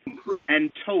completely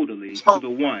and totally to the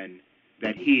one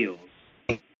that heals.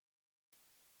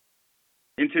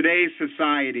 In today's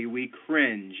society, we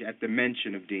cringe at the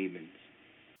mention of demons.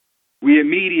 We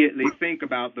immediately think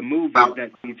about the movies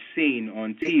that we've seen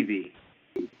on TV.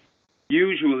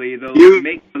 Usually those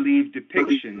make-believe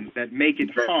depictions that make it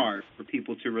hard for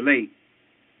people to relate.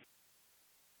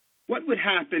 What would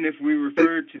happen if we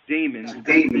referred to demons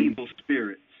as evil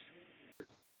spirits?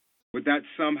 Would that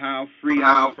somehow free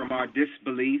us from our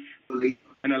disbelief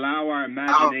and allow our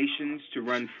imaginations to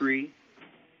run free?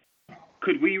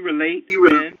 Could we relate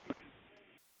then?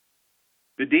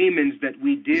 The demons that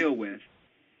we deal with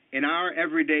in our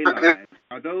everyday lives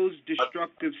are those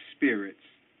destructive spirits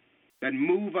that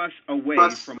move us away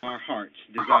from our heart's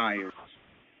desires.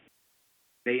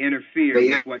 They interfere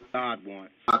with what God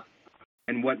wants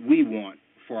and what we want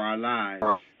for our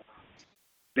lives.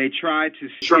 They try to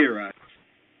steer us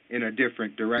in a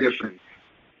different direction.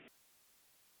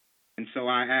 And so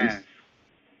I ask,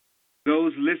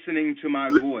 those listening to my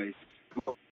voice,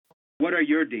 what are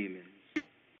your demons?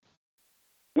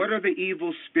 What are the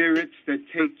evil spirits that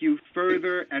take you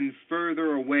further and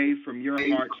further away from your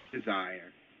heart's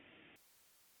desire?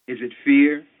 Is it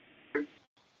fear?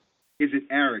 Is it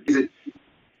arrogance?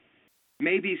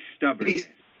 Maybe stubbornness?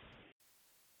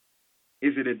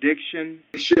 Is it addiction?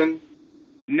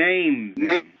 Name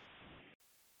them.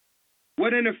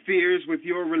 What interferes with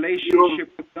your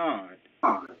relationship with God?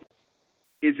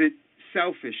 Is it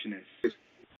selfishness,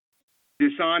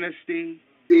 dishonesty,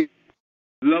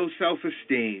 low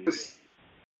self-esteem?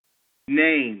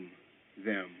 Name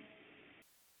them.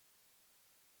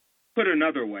 Put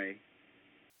another way,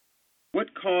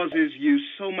 what causes you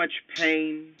so much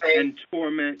pain and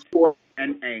torment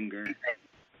and anger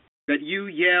that you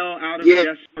yell out of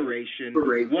desperation,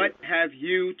 "What have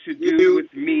you to do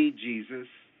with me, Jesus,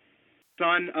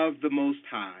 Son of the Most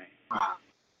High?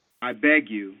 I beg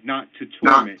you not to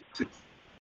torment."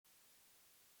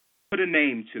 Put a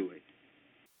name to it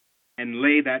and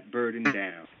lay that burden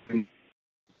down.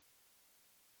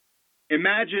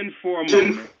 Imagine for a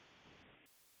moment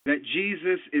that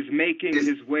Jesus is making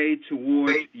his way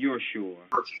toward your shore.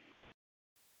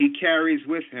 He carries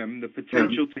with him the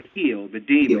potential to heal the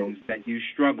demons that you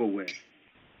struggle with.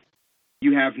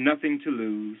 You have nothing to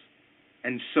lose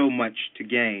and so much to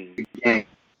gain.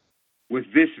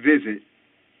 with this visit,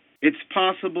 it's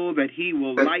possible that he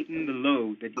will lighten the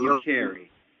load that you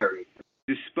carry,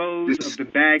 dispose of the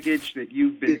baggage that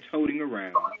you've been toting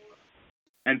around,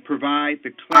 and provide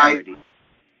the clarity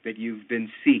that you've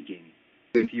been seeking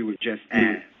if you would just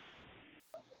ask.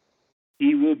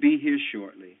 He will be here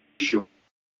shortly.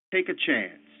 Take a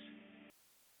chance.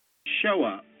 Show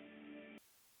up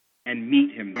and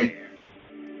meet him there.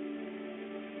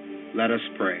 Let us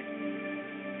pray.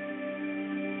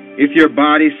 If your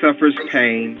body suffers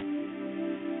pain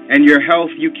and your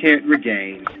health you can't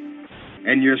regain,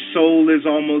 and your soul is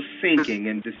almost sinking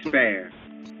in despair,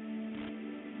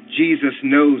 Jesus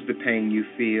knows the pain you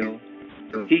feel.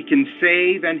 He can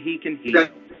save and he can heal.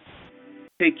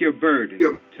 Take your burden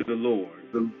to the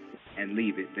Lord and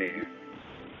leave it there.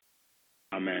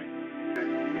 Amen.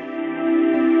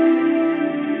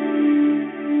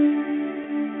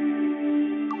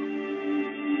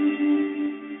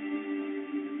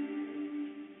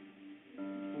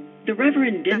 The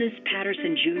Reverend Dennis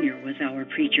Patterson Jr. was our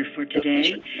preacher for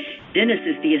today. Dennis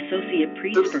is the Associate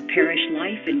Priest for Parish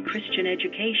Life and Christian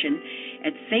Education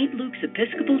at St. Luke's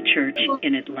Episcopal Church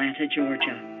in Atlanta,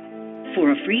 Georgia.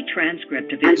 For a free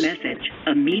transcript of his message,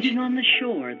 A Meeting on the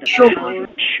Shore, The Power of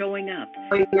Showing Up,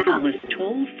 call us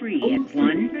toll-free at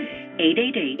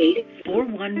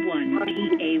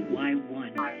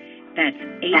 1-888-411-PAY1. That's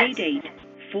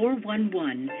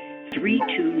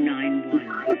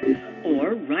 888-411-3291.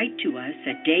 Or write to us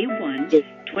at Day 1,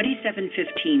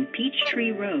 2715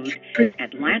 Peachtree Road,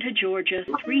 Atlanta, Georgia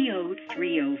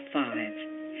 30305.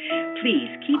 Please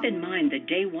keep in mind that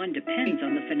Day 1 depends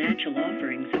on the financial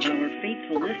offerings of our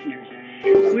faithful listeners.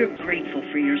 We're grateful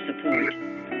for your support.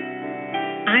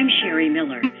 I'm Sherry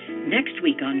Miller. Next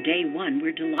week on Day 1,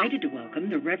 we're delighted to welcome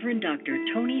the Reverend Dr.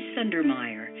 Tony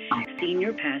Sundermeyer,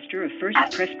 Senior Pastor of First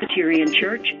Presbyterian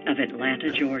Church of Atlanta,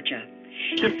 Georgia.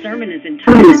 His sermon is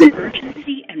entitled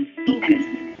Urgency and Focus.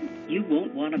 You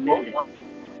won't want to miss it.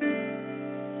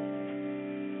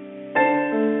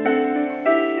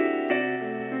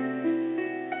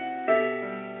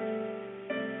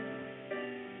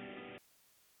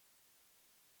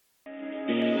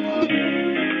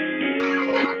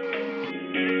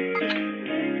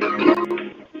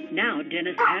 Now,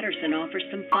 Dennis Patterson offers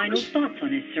some final thoughts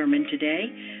on his sermon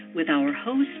today with our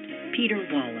host, Peter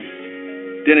Wallace.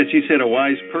 Dennis, you said a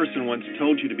wise person once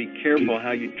told you to be careful how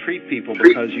you treat people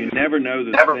because you never know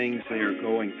the things they are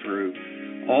going through.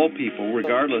 All people,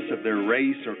 regardless of their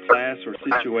race or class or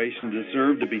situation,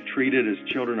 deserve to be treated as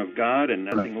children of God and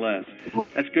nothing less.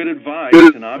 That's good advice,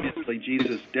 and obviously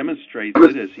Jesus demonstrates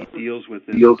it as he deals with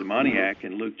this demoniac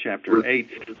in Luke chapter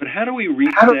 8. But how do we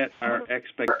reset our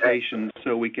expectations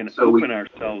so we can open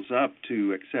ourselves up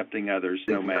to accepting others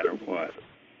no matter what?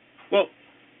 Well,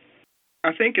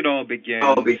 I think it all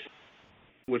begins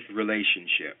with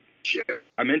relationship.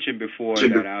 I mentioned before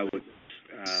that I was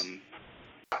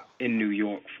in New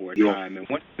York for a time, and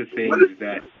one of the things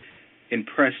that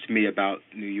impressed me about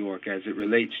New York as it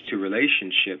relates to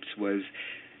relationships was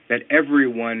that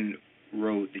everyone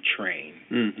rode the train.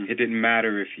 Mm-hmm. It didn't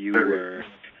matter if you were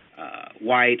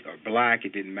white or black.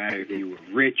 It didn't matter if you were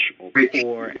rich or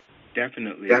poor.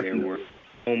 Definitely there were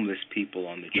homeless people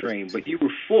on the train, but you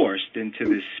were forced into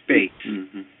this space,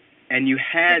 and you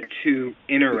had to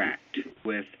interact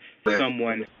with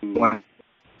someone who was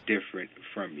different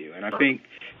from you. And I think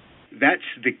that's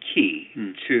the key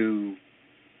to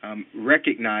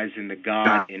recognizing the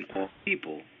God in all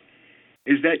people,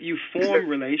 is that you form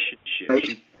relationships.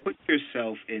 You put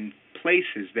yourself in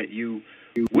places that you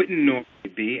wouldn't normally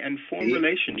be and form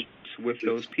relationships with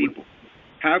those people.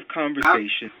 Have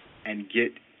conversations and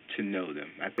get to know them.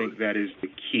 I think that is the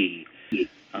key to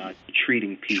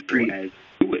treating people as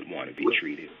you would want to be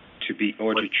treated, to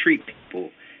treat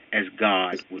people as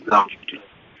God would want you to.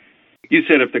 You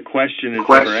said if the question is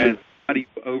ever asked, how do you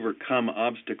overcome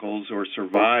obstacles or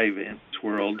survive in this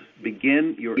world,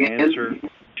 begin your answer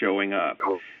showing up. At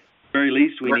the very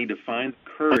least, we need to find the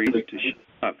courage to show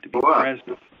up, to be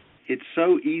present. It's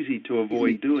so easy to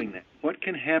avoid doing that. What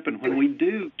can happen when we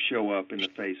do show up in the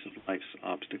face of life's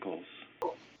obstacles?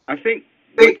 I think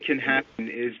what can happen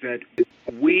is that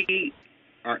we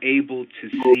are able to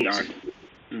see ourselves.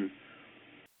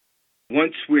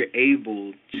 Once we're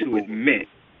able to admit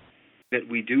that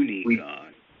we do need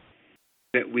God,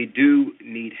 that we do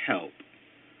need help,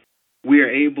 we are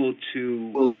able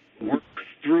to work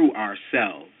through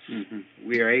ourselves.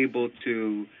 We are able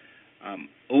to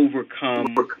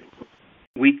overcome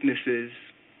weaknesses.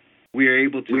 We are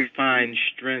able to find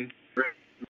strength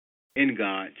in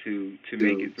God to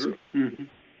make it through.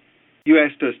 You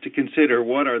asked us to consider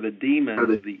what are the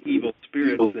demons, the evil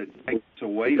spirits that take us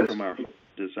away from our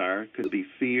desire. It could be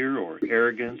fear or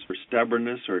arrogance or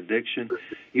stubbornness or addiction.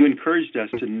 You encouraged us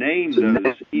to name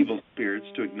those evil spirits,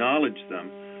 to acknowledge them.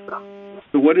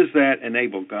 So what does that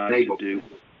enable God to do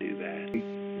that?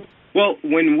 Well,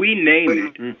 when we name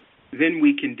it, then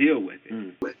we can deal with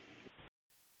it.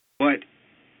 But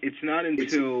it's not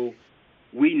until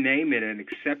we name it and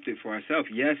accept it for ourselves,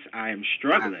 yes, I am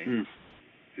struggling,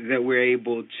 that we're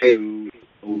able to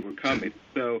overcome it.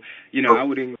 So, I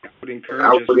would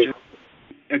encourage us just,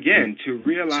 again, to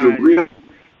realize the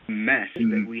mess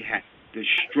that we have, the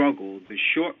struggle, the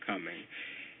shortcoming.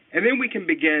 And then we can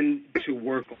begin to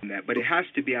work on that. But it has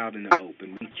to be out in the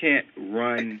open. We can't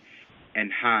run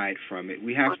and hide from it.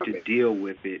 We have to deal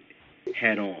with it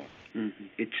head on.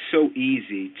 It's so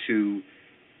easy to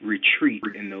retreat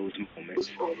in those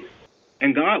moments.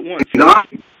 And God wants us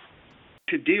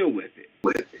to deal with it,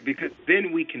 because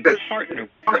then we can partner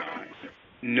with God,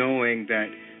 knowing that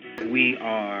we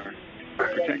are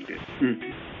protected.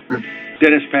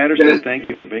 Dennis Patterson, thank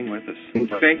you for being with us.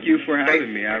 Thank you for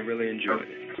having me. I really enjoyed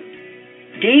it.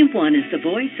 Day One is the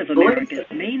voice of America's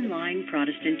mainline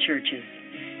Protestant churches.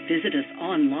 Visit us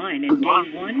online at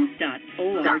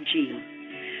day1.org.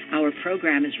 Our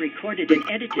program is recorded and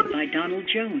edited by Donald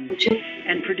Jones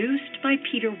and produced by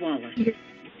Peter Wallace.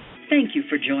 Thank you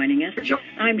for joining us.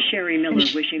 I'm Sherry Miller,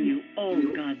 wishing you all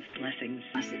God's blessings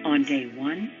on Day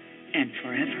One and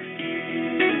forever.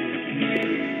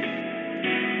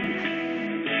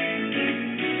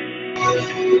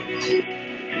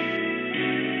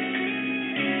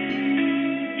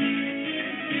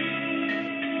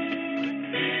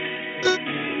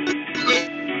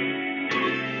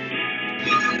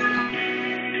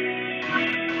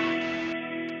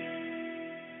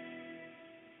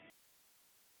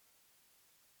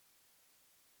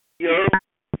 You're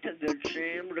to the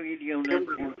Jam Radio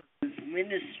Network with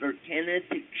Minister Kenneth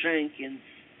Jenkins.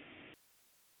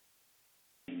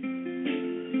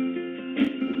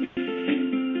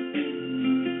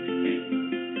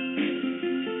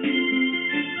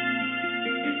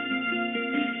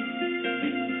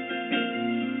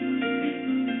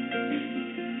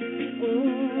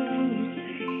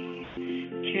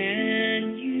 Can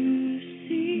you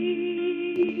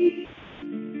see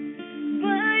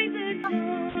by the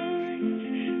dawn's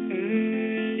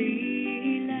early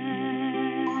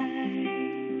light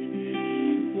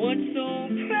what so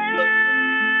proudly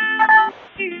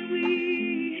we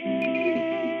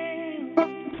hailed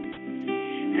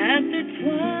at the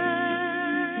twilight's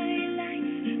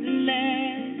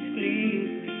last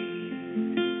gleaming,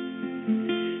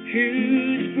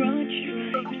 whose broad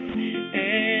stripes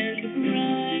and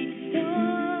bright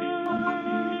stars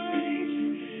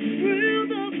through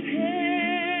the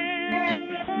perilous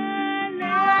fight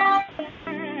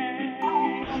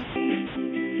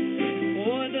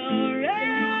o'er the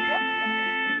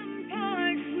ramparts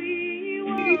we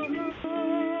walked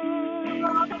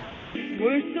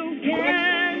were so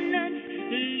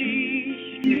gallantly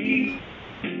streamed,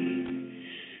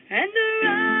 and the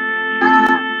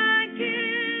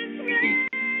righteous red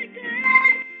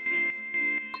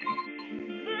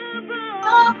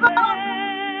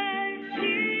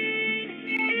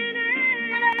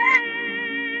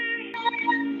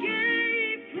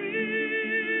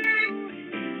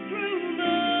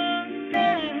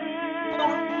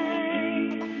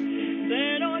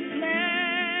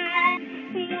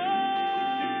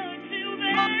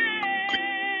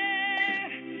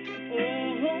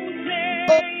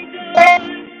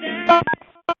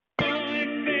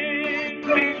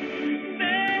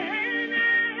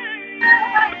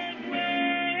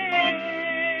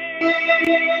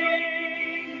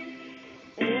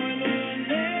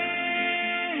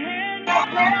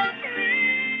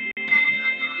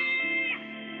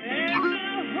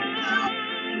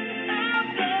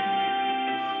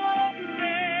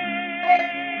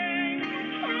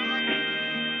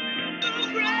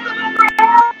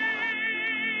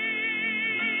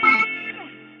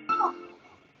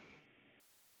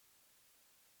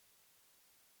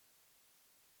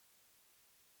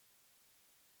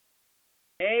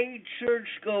Hey,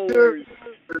 churchgoers,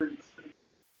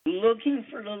 looking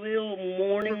for a little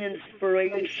morning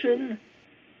inspiration?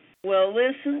 Well,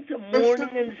 listen to Morning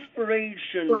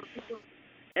Inspirations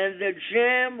and the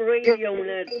Jam Radio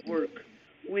Network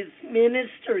with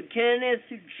Minister Kenneth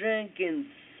Jenkins.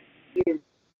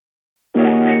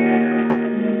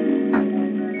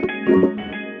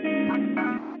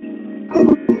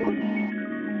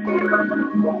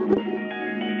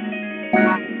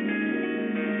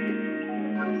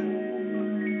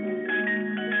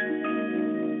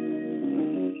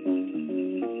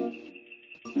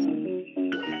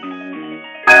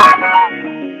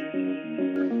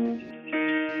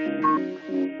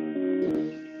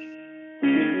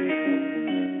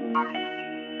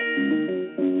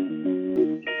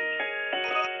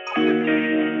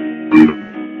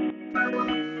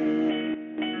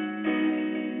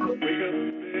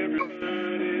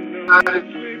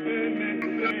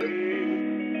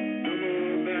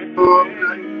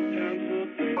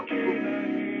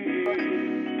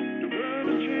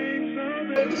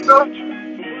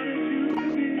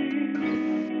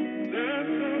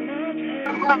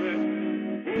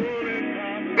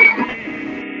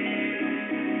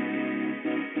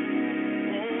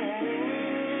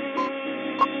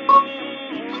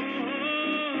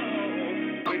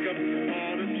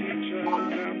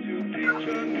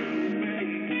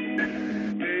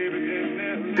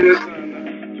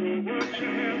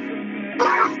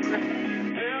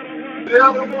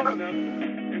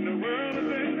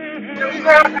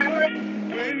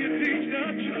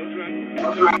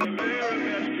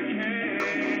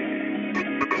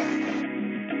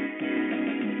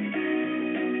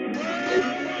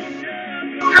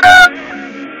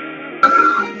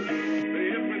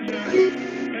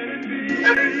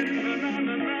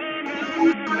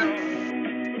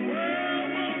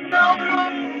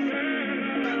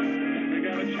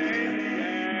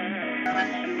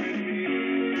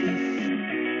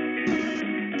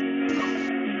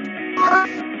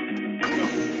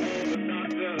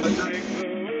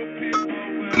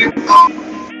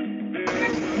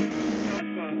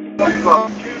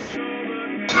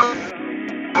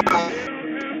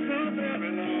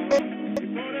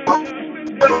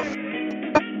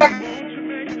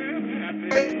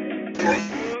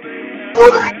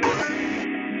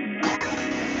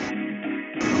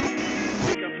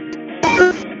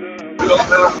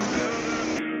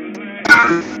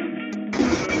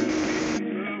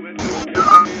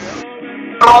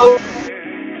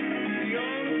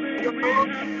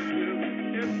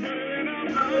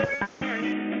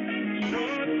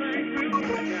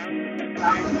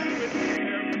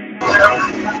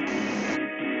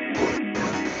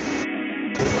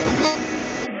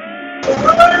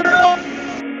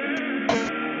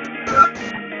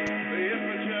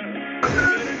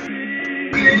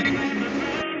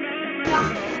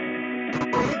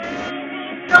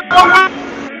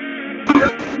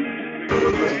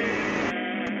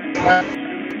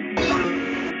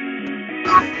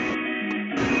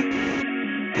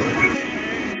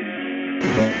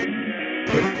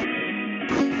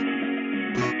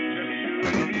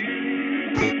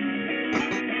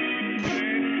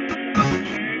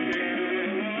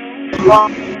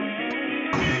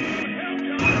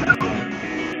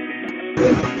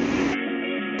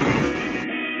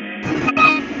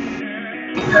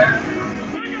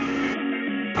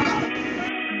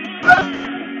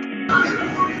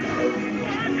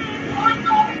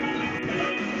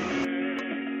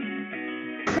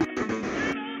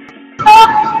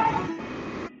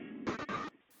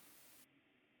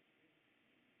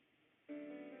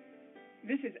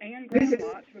 This is Anne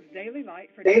Graham-Lotz with Daily Light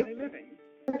for Daily Living.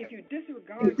 If you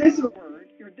disregard God's Word,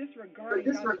 you're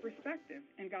disregarding God's perspective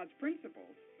and God's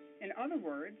principles. In other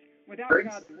words, without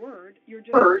God's Word, you're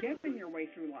just guessing your way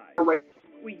through life.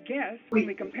 We guess when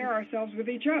we compare ourselves with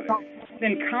each other,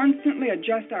 then constantly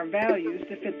adjust our values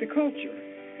to fit the culture.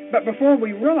 But before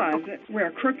we realize it, we're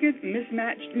a crooked,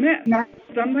 mismatched mess,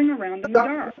 stumbling around in the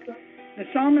dark. The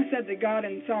psalmist said to God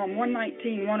in Psalm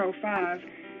 119:105,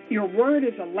 "Your word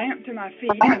is a lamp to my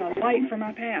feet and a light for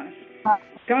my path."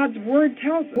 God's word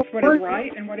tells us what is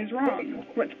right and what is wrong,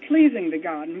 what's pleasing to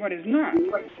God and what is not,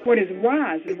 what is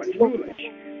wise and what's foolish.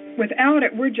 Without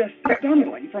it, we're just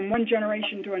stumbling from one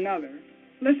generation to another.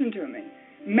 Listen to me.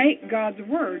 Make God's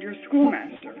word your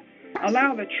schoolmaster.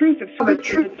 Allow the truth of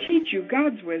Scripture to teach you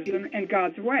God's wisdom and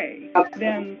God's way.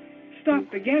 Then stop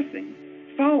the guessing.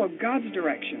 Follow God's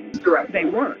directions. They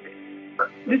work.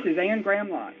 This is Anne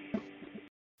Graham-Lotz.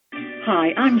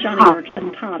 Hi, I'm Johnny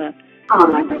Erickson Tata.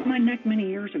 I broke my neck many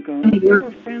years ago. There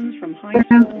were friends from high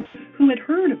school who had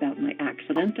heard about my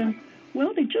accident and,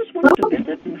 well, they just wanted to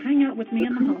visit and hang out with me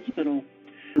in the hospital.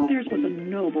 Theirs was a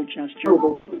noble gesture,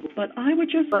 but I would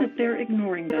just sit there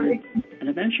ignoring them. And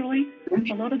eventually,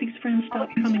 a lot of these friends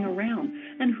stopped coming around,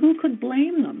 and who could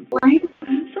blame them?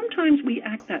 Sometimes we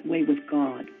act that way with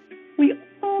God. We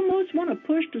almost want to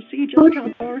push to see just how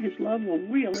far His love will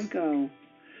really go.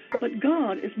 But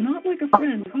God is not like a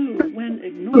friend who, when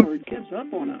ignored, gives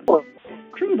up on us.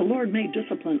 True, the Lord may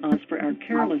discipline us for our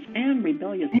careless and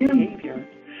rebellious behavior.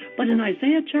 But in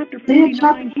Isaiah chapter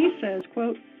 49, He says,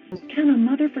 quote, "Can a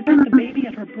mother forget the baby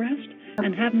at her breast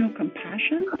and have no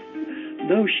compassion?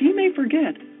 Though she may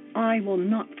forget, I will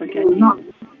not forget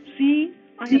you. See,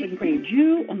 I have engraved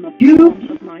you on the palms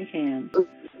of my hands."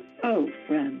 Oh,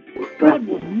 friend, God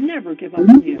will never give up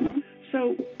on you.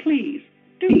 So please,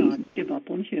 do not give up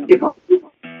on Him.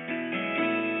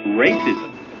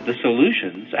 Racism. The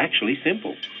solution's actually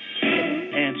simple.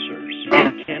 Answers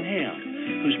can have.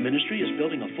 whose ministry is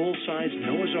building a full-size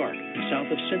Noah's Ark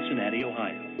south of Cincinnati,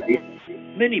 Ohio.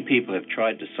 Many people have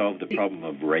tried to solve the problem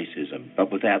of racism,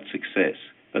 but without success.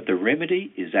 But the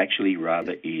remedy is actually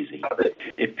rather easy.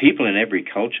 If people in every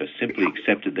culture simply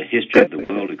accepted the history of the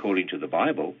world according to the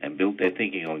Bible and built their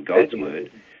thinking on God's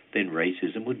Word, then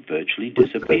racism would virtually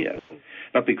disappear.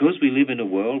 But because we live in a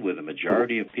world where the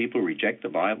majority of people reject the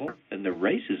Bible, then the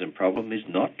racism problem is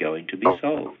not going to be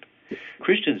solved.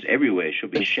 Christians everywhere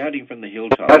should be shouting from the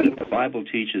hilltops that the Bible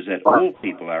teaches that all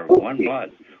people are of one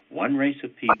blood, one race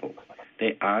of people.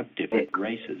 There aren't different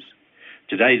races.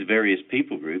 Today's various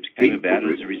people groups came about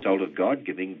as a result of God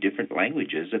giving different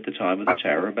languages at the time of the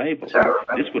Tower of Babel.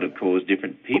 This would have caused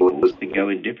different peoples to go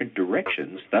in different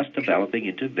directions, thus developing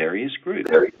into various groups.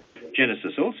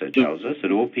 Genesis also tells us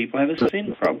that all people have a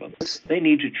sin problem. They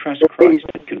need to trust Christ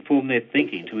and conform their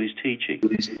thinking to his teaching.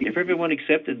 If everyone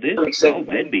accepted this, well,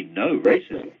 there'd be no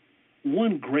racism.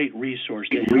 One great resource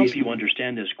to help you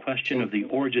understand this question of the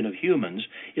origin of humans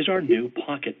is our new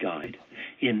pocket guide.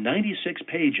 In 96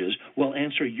 pages, we'll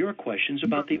answer your questions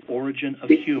about the origin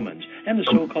of humans and the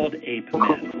so-called ape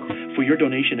men. For your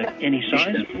donation of any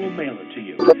size, we'll mail it to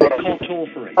you. Call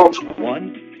toll-free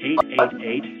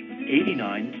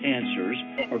 1-888-89-ANSWERS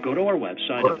or go to our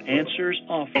website at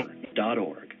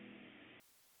answersoffer.org.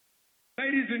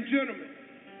 Ladies and gentlemen,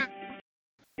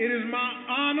 it is my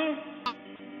honor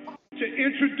to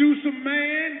introduce a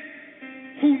man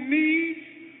who needs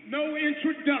no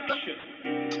introduction.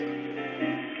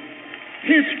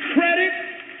 His credits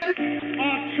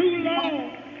are too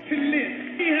long to list.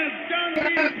 He has done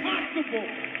the impossible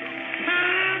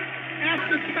time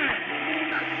after time.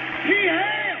 He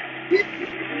hails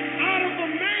out of a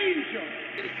manger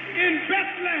in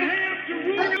Bethlehem,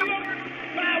 Jerusalem,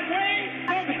 by way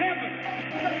of heaven.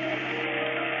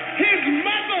 His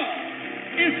mother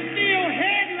is still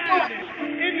headlining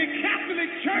in the Catholic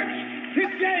Church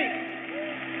today.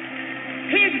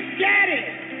 His daddy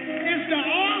is the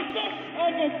author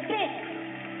of a book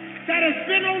that has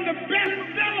been on the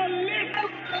bestseller list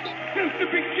since the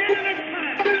beginning of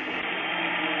time.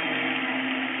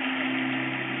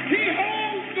 He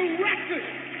holds the record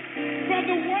for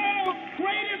the world's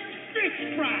greatest fish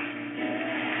fry.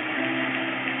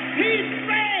 He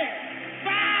fed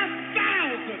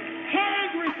 5,000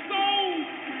 hungry souls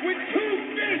with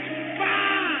 2 fish,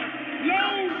 5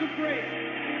 loaves of bread.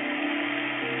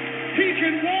 He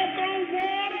can walk on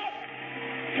water,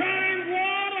 turn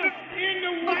water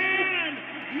into wine,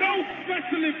 no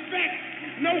special effects,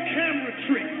 no camera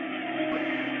tricks.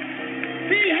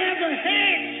 He has a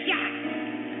headshot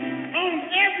on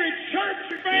every church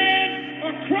fan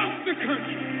across the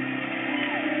country.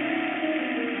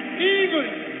 Even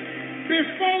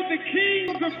before the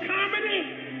kings of comedy,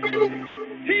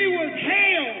 he was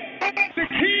hailed the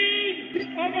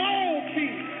king of all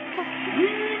kings,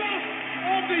 ruler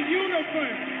of the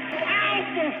universe,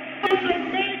 Alpha and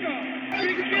Omega,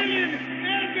 beginning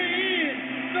and the end,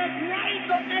 the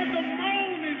bright and the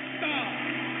morning star.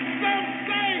 Some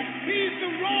say he's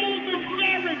the Rose of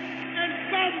Sharon, and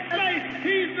some say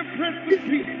he's the Prince of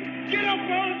Peace. Get up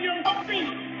on your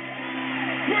feet,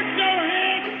 put your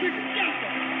hands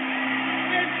together,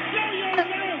 and show your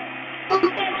love for the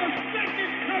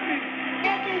second coming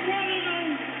of the one and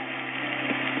only.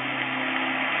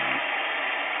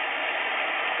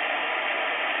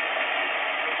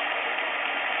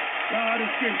 God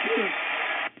has been good.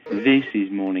 This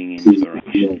is Morning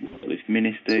Inspiration with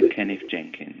Minister Kenneth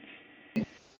Jenkins.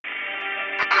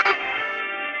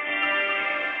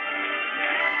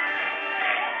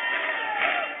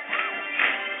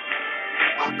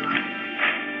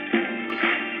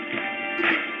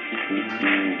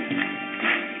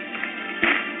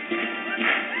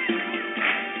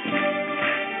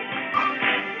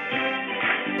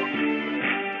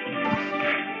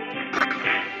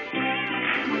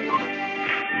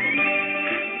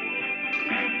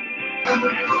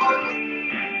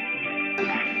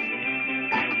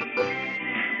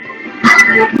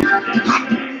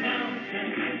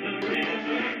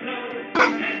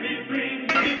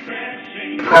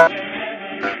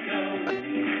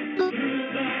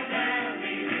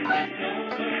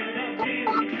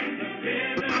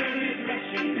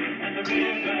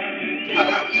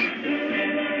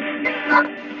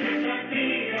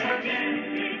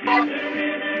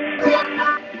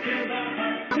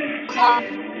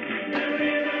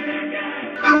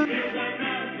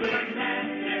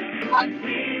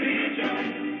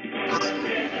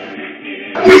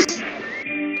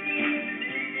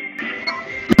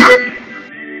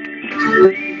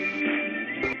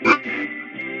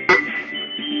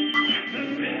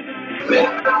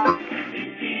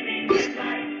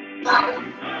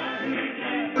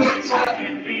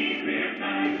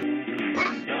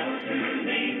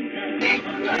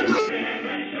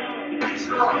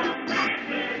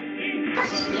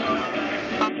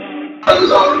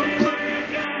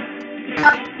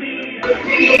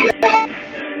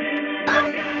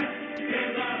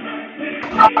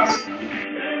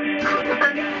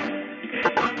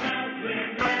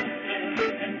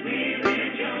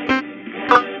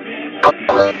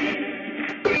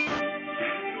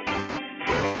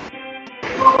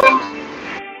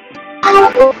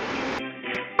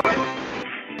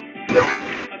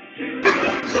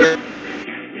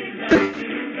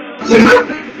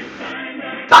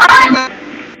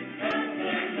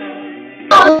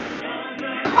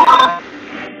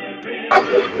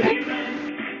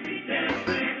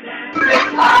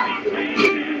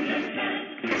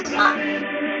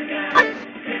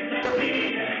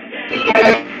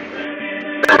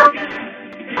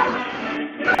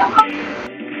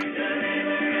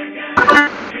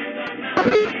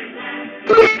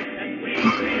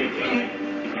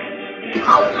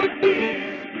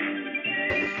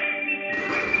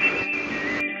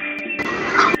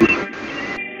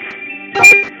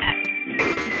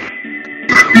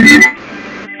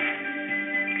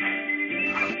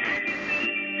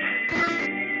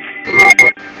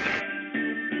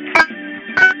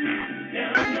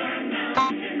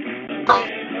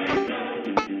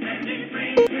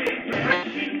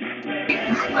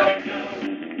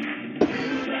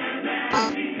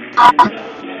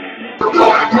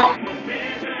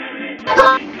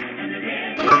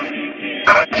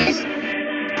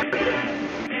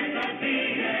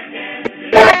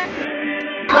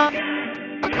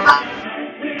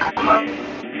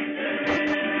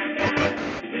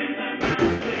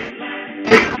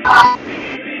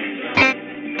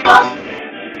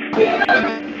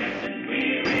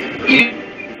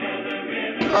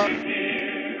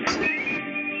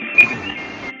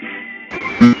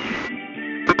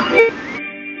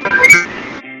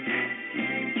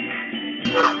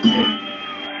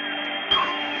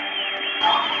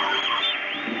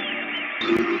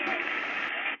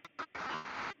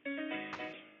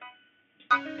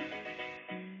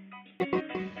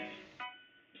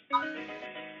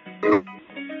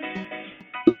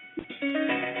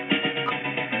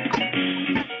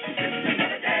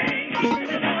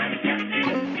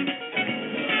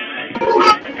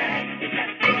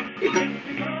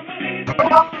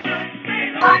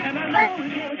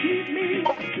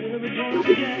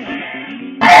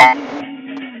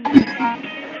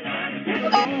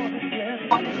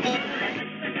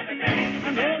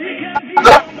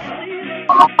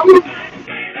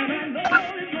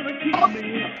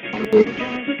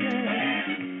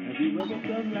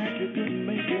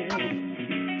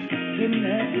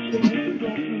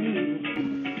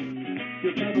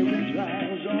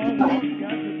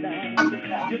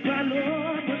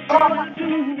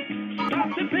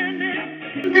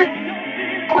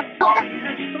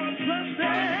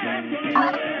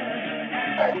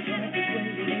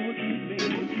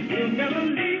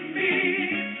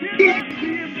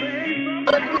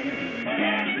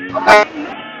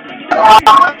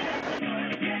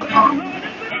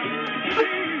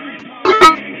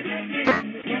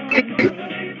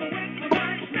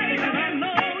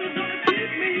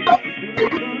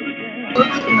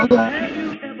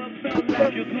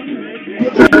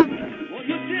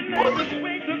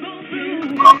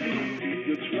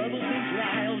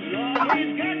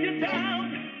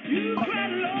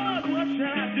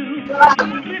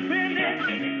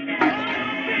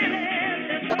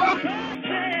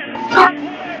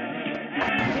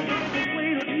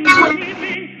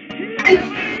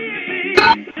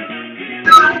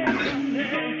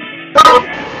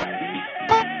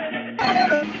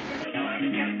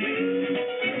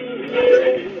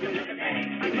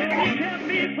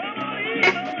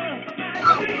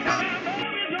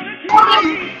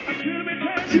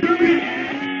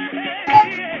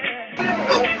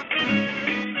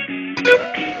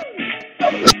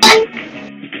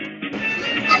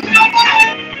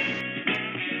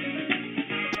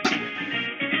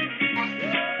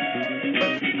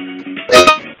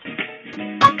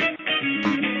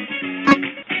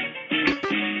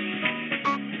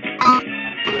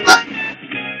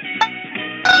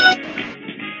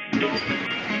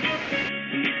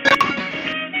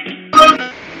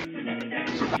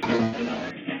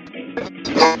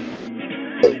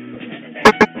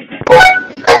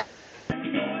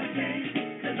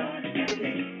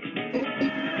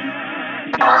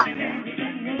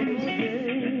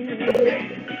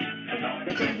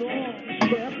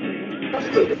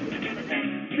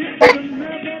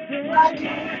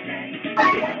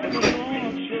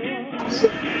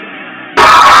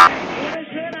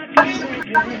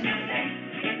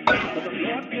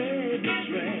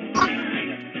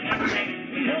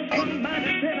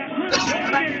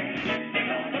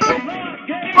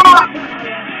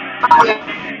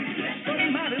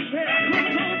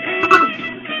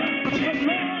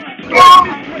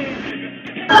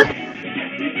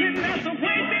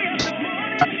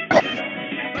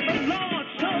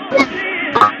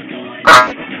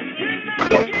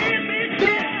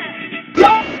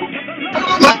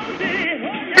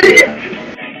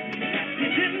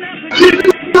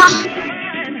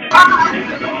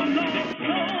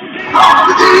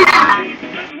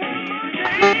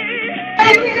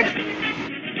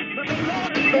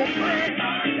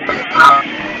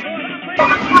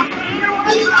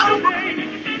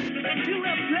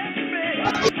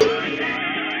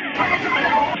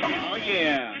 Oh,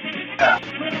 yeah.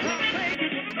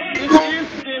 This is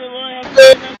the Daily Royal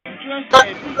Trust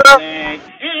and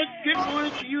good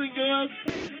morning to you and yours.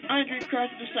 Andre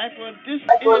Christ Disciple. This is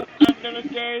another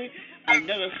day,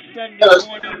 another Sunday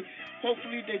morning.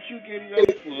 Hopefully that you're getting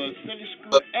ready for Sunday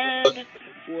school and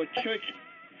for church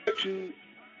to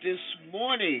this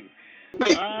morning.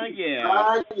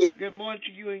 Yeah. Good morning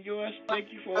to you and yours.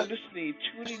 Thank you for listening,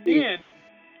 tuning in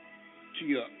to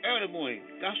your early morning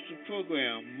gospel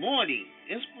program, Morning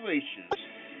Inspirations.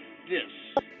 This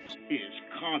is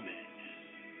Carmen.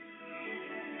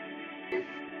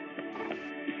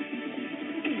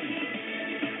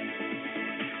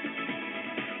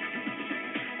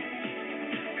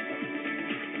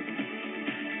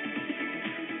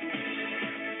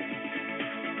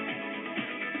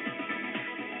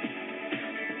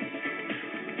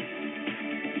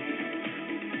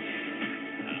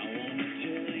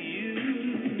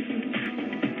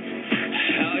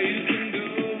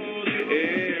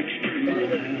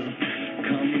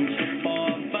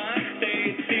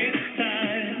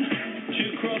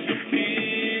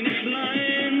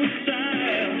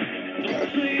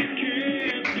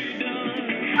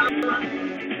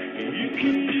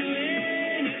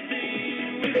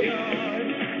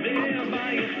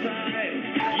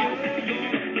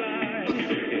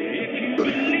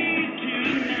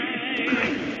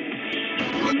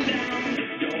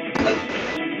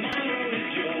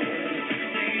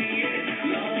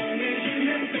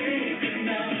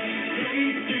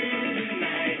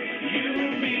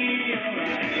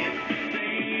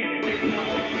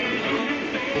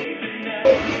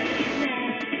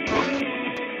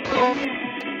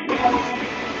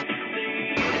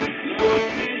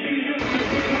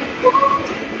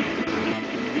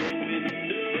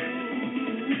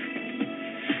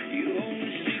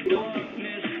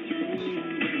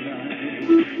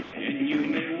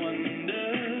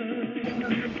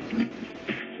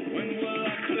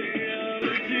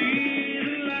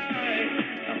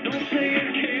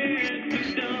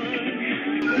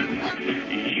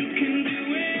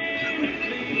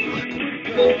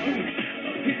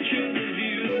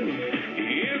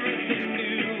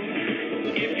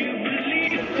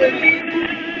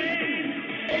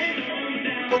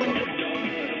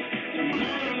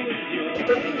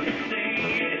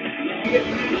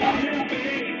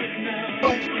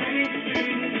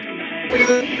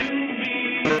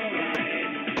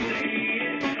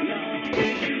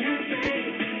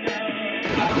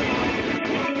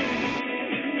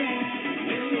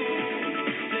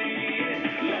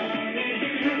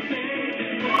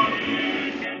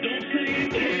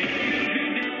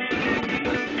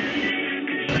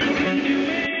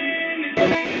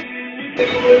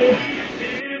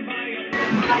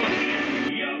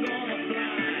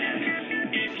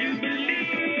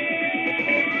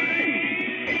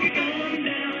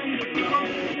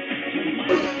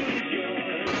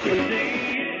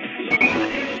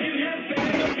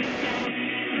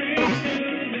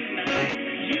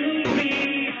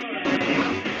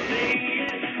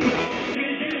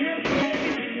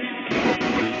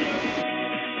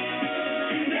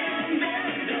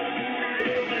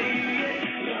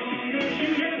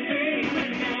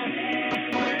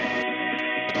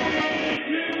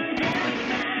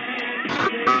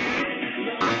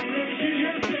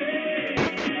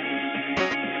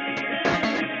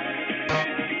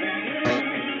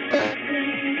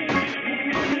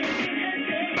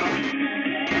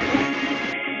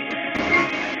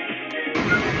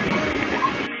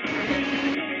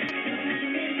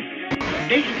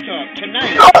 Nation Talk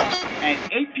tonight at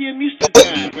 8 p.m. Eastern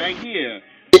Time, right here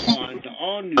on the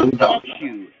all-new Talk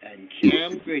Show and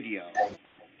Cam Radio.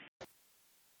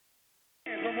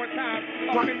 One more time,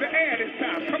 up in the air this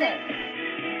time. Come on.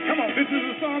 Come on, this is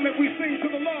a song that we sing to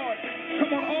the Lord.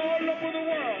 Come on, all over the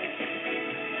world.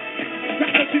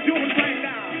 That's what you're doing right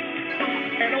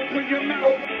now. And open your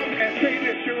mouth and say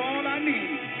this, you're all I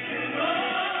need.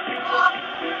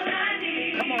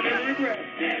 Come on, every breath.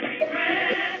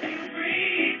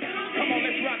 Come on,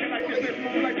 let's rock it like this. Let's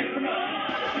move like this. Come on.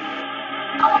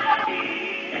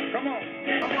 Come on.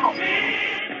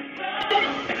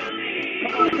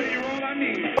 Come on, say you're all I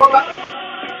need. Come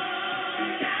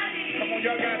on,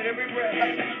 y'all got it. Every breath.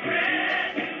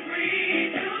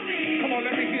 Come on,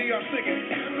 let me hear y'all singing.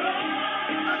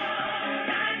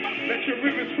 Let your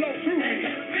rivers flow through me.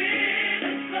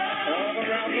 All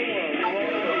around the world. You're all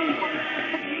I need.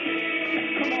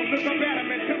 Come on, look up at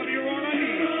him and tell him you're all I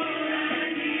need.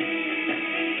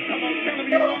 Come on, tell him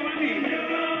you're all I need.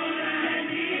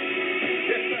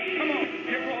 Yes, sir. Come on,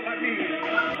 you're all I need.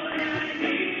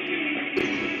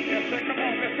 Yes, sir. Come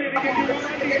on, let's say it again. You're all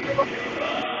I need.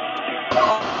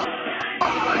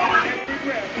 Every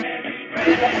breath.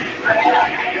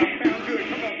 Y'all sound good.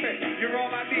 Come on, say it. You're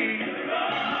all I need.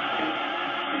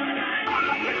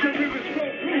 Let your rivers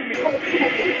flow through me. You're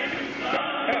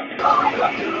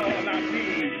all I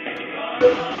need.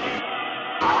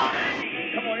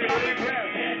 Come on, every breath.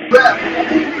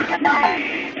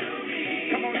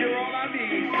 Come on, you're all I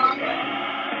need.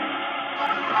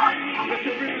 Let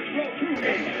your rivers flow through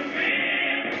me.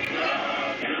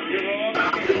 You're all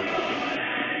I need.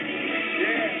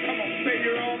 Yeah, come on, say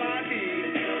you're all I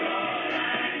need.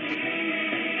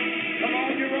 Come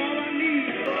on, you're all I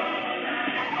need.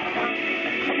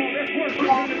 Come on, let's worship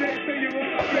him today. Say you're all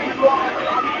I need.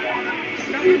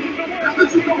 Now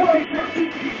this is the word.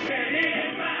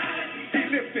 Be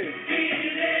lifted.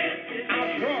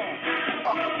 I'll draw.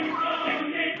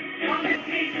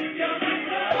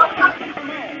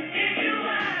 Come on.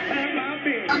 Have my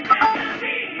being.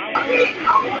 I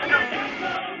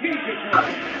want need you to.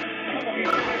 Come on,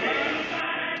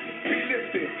 be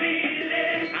lifted.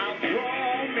 I'll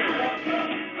draw me.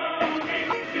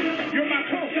 You're my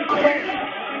closest friend.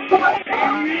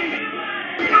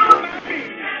 And you have my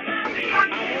being.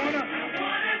 I wanna need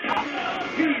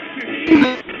you.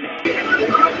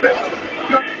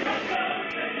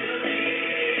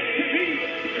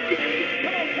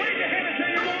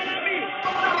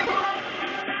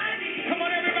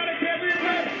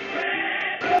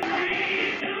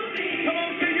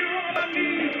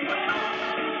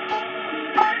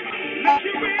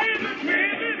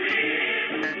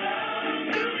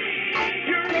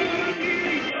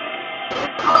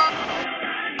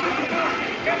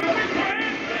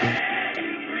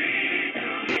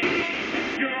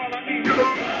 You're all I need.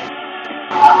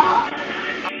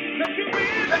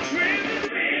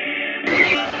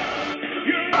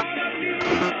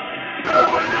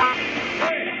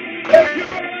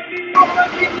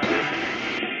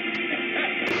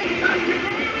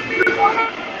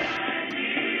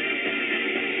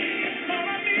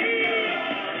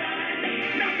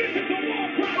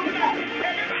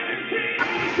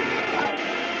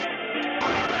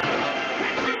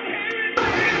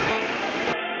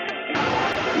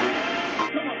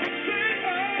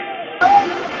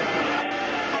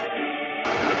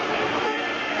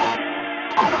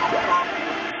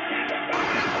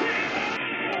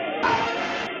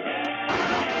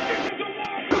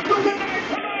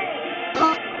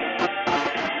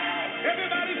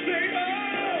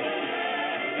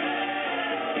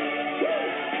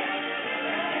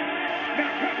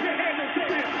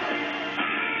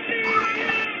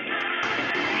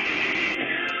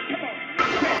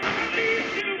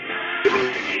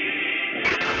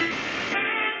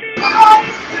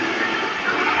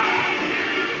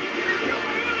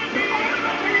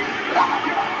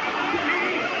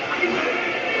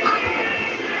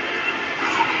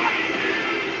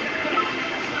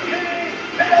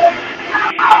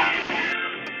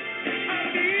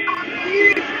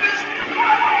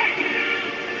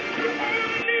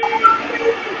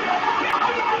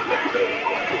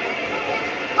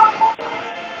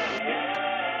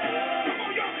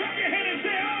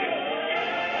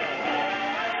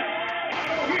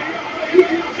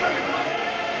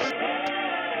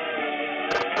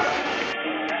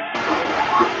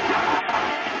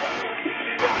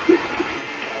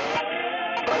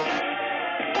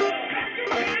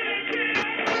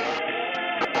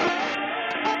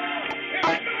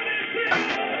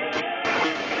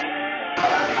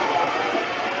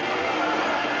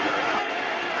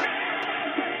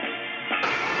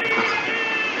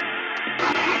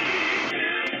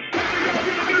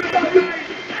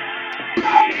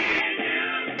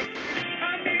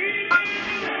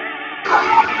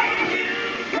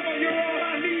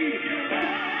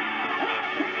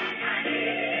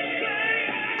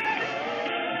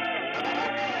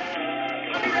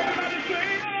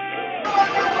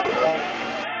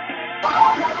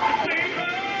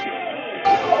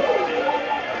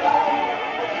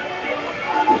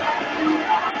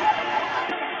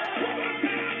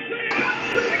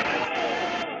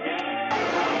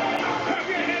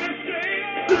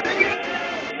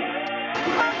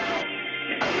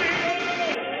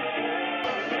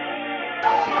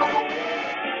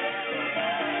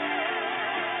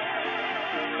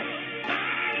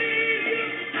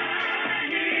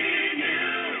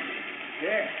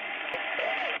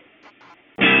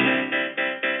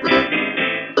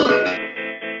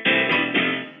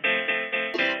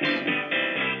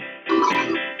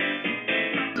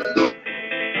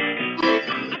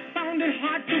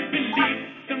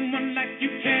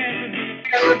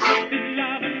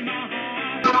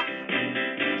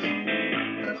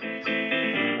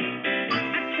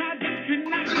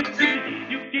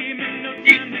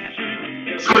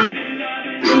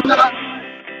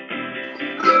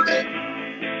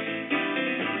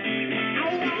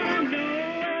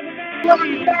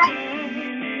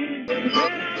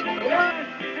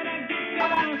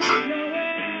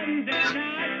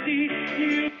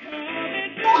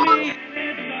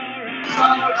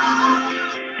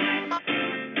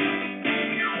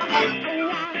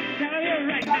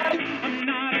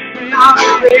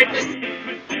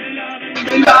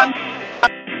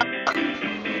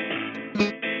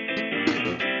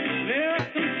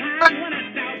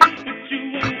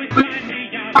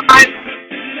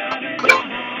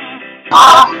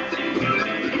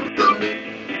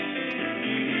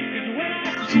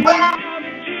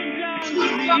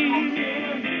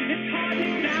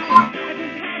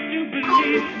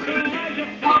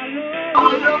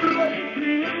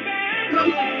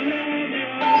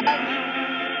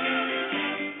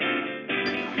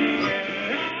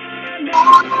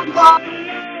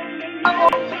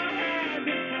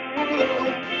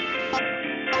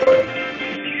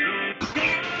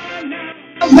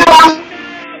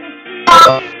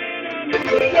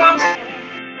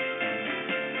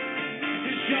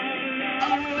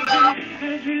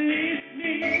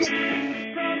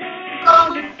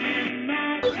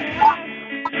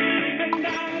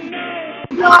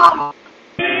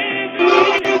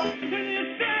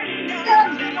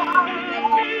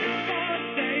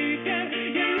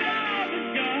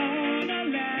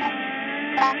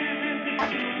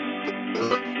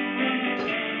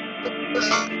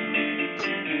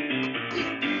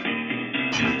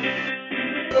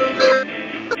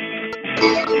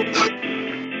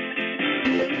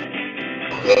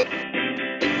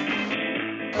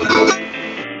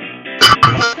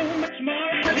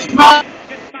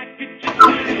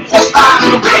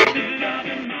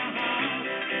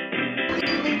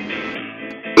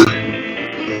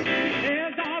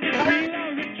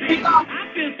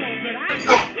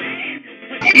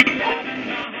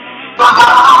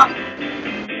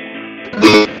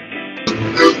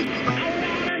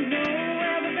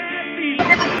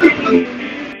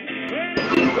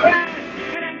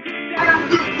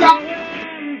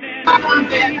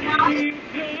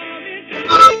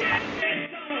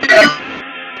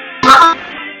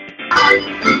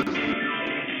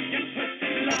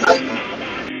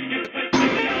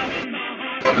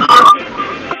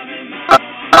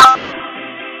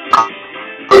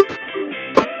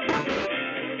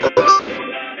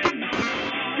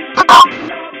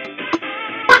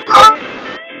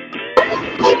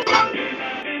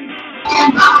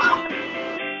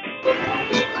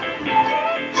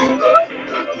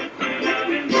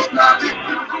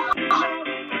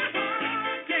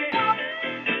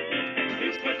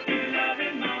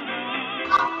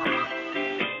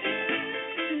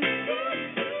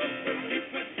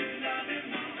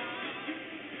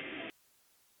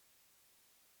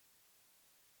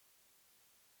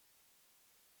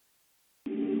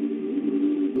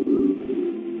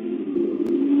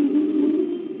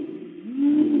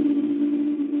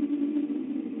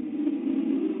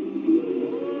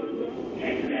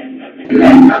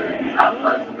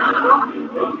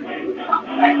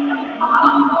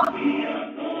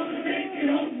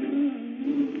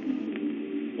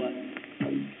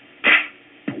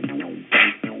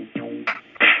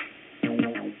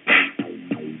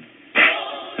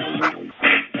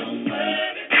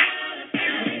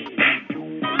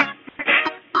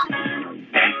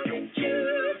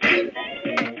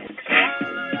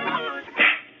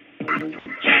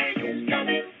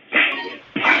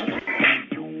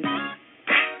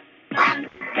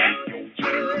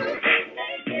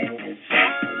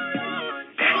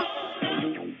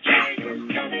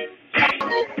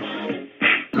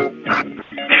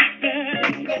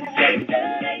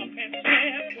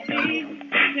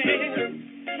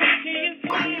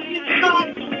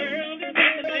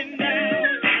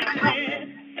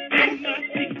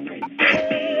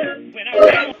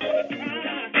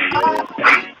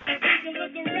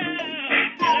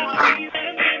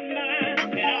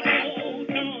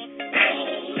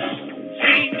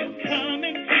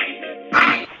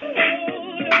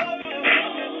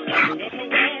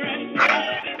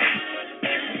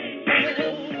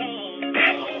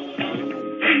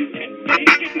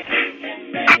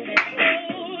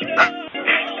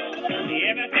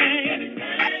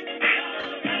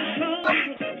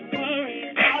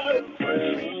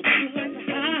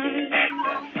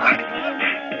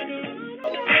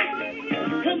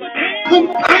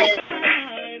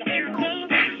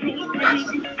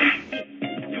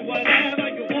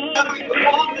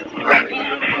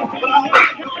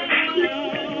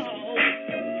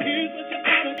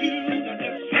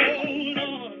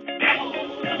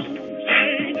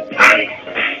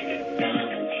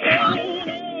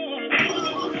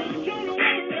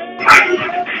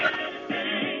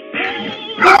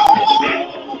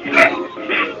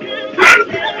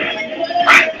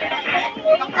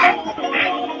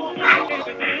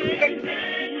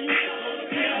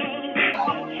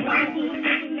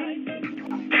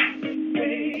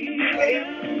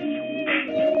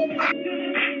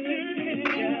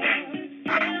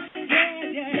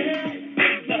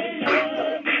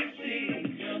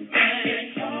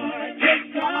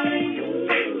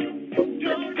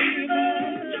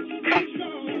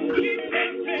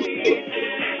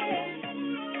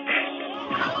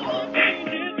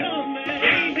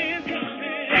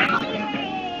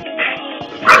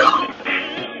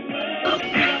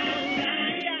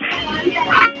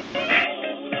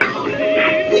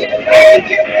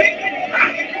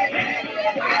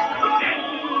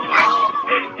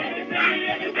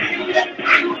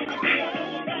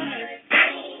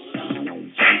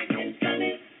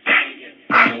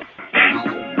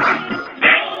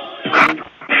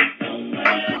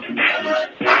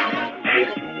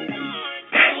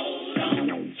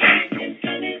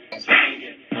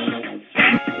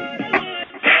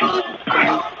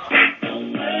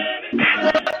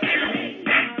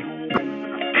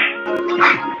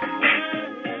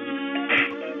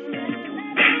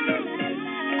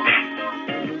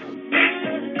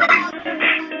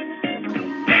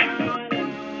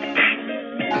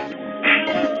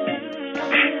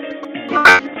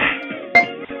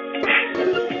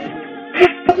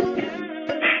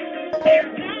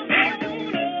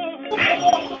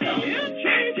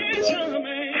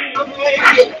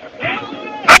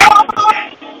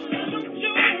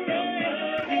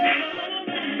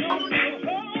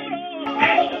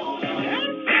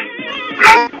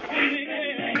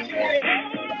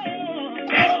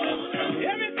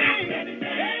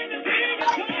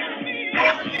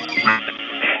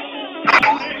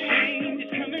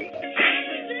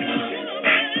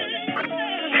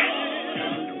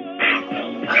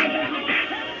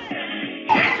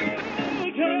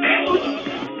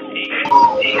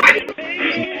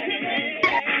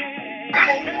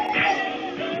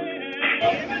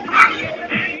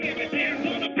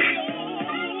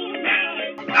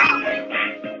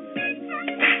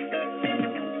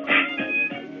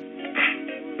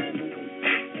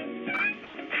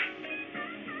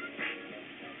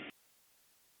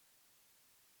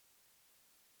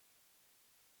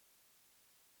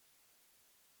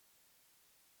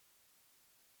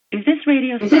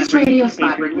 If this radio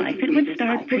spot were life, it would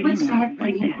start pretty normal,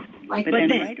 like this. But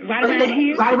then, right around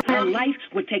here, her life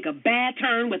would take a bad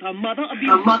turn with her mother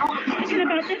abuse. And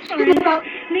about this time,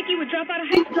 Nikki would drop out of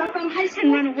high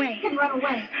school and run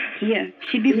away. Yeah,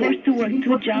 she'd be forced to work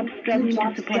 2 jobs, struggling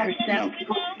to support herself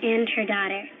and her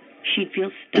daughter. She'd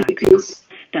feel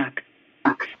stuck.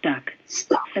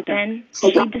 But then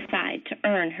she'd decide to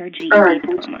earn her GED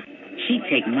diploma. She'd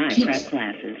take my prep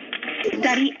classes,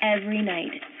 study every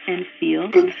night, and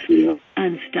feel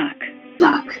unstuck.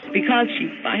 Because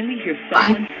she'd finally hear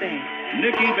someone say,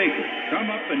 Nikki Baker,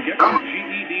 come up and get your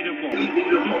GED diploma.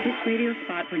 If this radio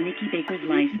spot were Nikki Baker's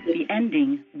life, the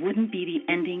ending wouldn't be the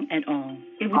ending at all.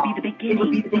 It would be the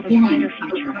beginning of a brighter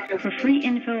future. For free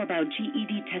info about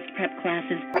GED test prep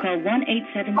classes, call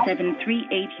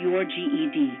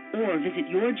 1-877-38-YOUR-GED or visit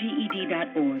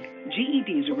yourged.org.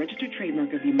 GED is a registered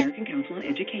trademark of the American Council on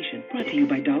Education, brought to you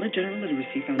by Dollar General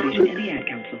Literacy Foundation and the Ad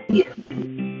Council.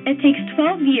 It takes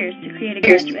 12 years to create a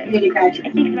graduate.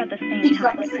 It takes about the same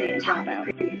time to create a dropout.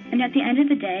 And at the end of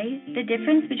the day, the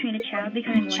difference between a child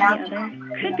becoming one or the other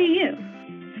could be you.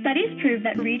 Studies prove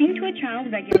that reading to a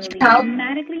child regularly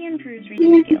dramatically improves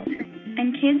reading skills.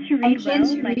 And kids who read well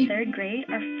by 3rd grade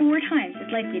are 4 times as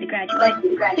likely to graduate.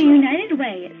 The United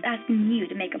Way is asking you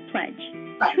to make a pledge.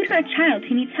 Tutor a child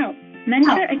who needs help.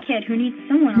 Mentor a kid who needs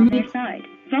someone on their side.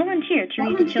 Volunteer to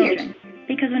read to children.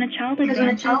 Because when a child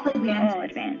advances, we all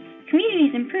advance.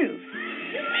 Communities improve.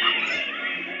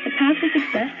 The path to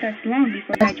success starts long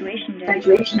before graduation day,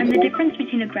 and the difference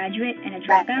between a graduate and a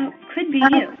dropout could be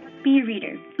you. Be a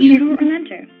reader, tutor or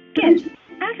mentor, give,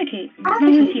 advocate,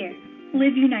 volunteer,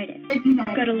 live united.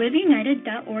 Go to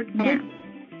liveunited.org now.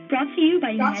 Brought to you by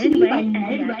United Way and the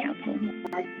Ad Council.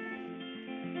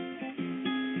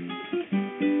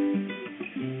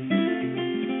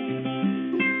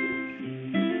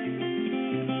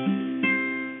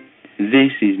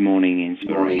 This is Morning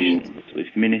Inspirations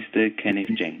with Minister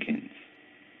Kenneth Jenkins.